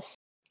 email us,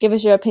 give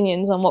us your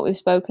opinions on what we've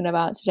spoken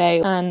about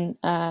today, and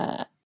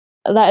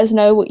let us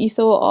know what you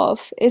thought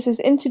of Issa's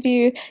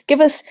interview.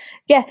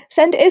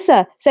 Send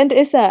Issa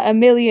a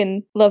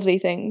million lovely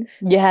things.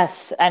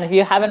 Yes, and if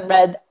you haven't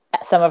read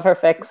some of her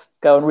fics,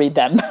 go and read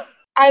them.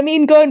 I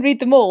mean, go and read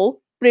them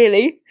all,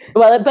 really.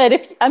 Well,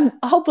 but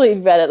hopefully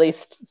you've read at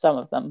least some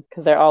of them,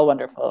 because they're all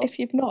wonderful. If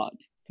you've not.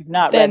 You've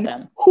not then read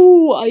them.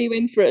 who are you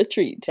in for a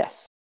treat?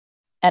 Yes.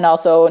 And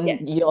also, Yeah.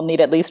 you'll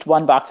need at least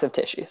one box of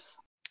tissues.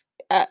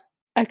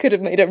 I could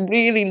have made a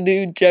really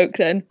lewd joke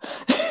then.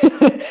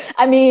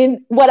 I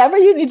mean, whatever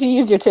you need to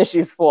use your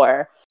tissues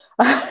for.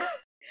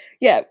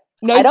 Yeah,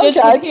 no I don't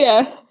judgment judge.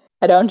 here.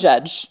 I don't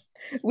judge.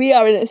 We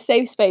are in a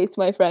safe space,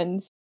 my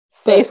friends.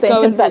 Safe, But same,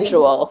 go and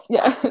consensual.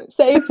 Yeah,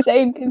 safe,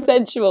 same,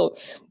 consensual.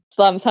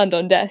 Slams hand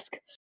on desk.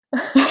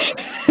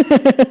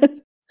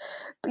 But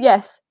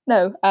yes,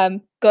 no,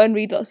 go and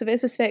read lots of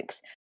Isis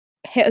Fix.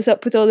 Hit us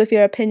up with all of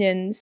your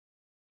opinions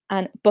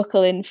and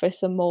buckle in for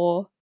some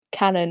more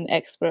canon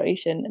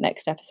exploration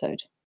next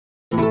episode.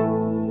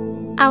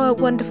 Our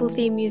wonderful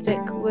theme music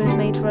was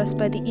made for us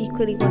by the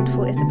equally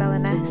wonderful Isabella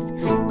Ness.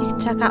 You can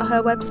check out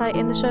her website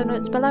in the show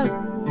notes below.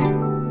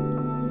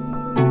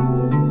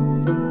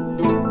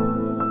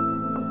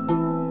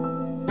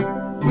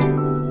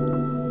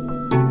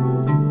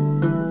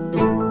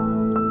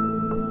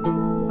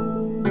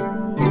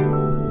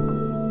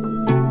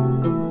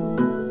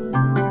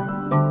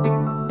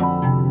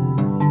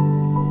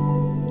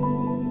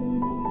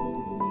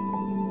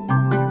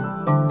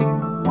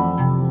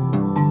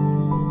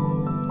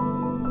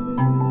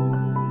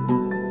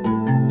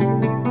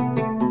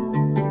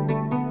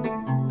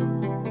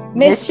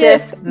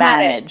 Mischief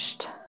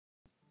managed.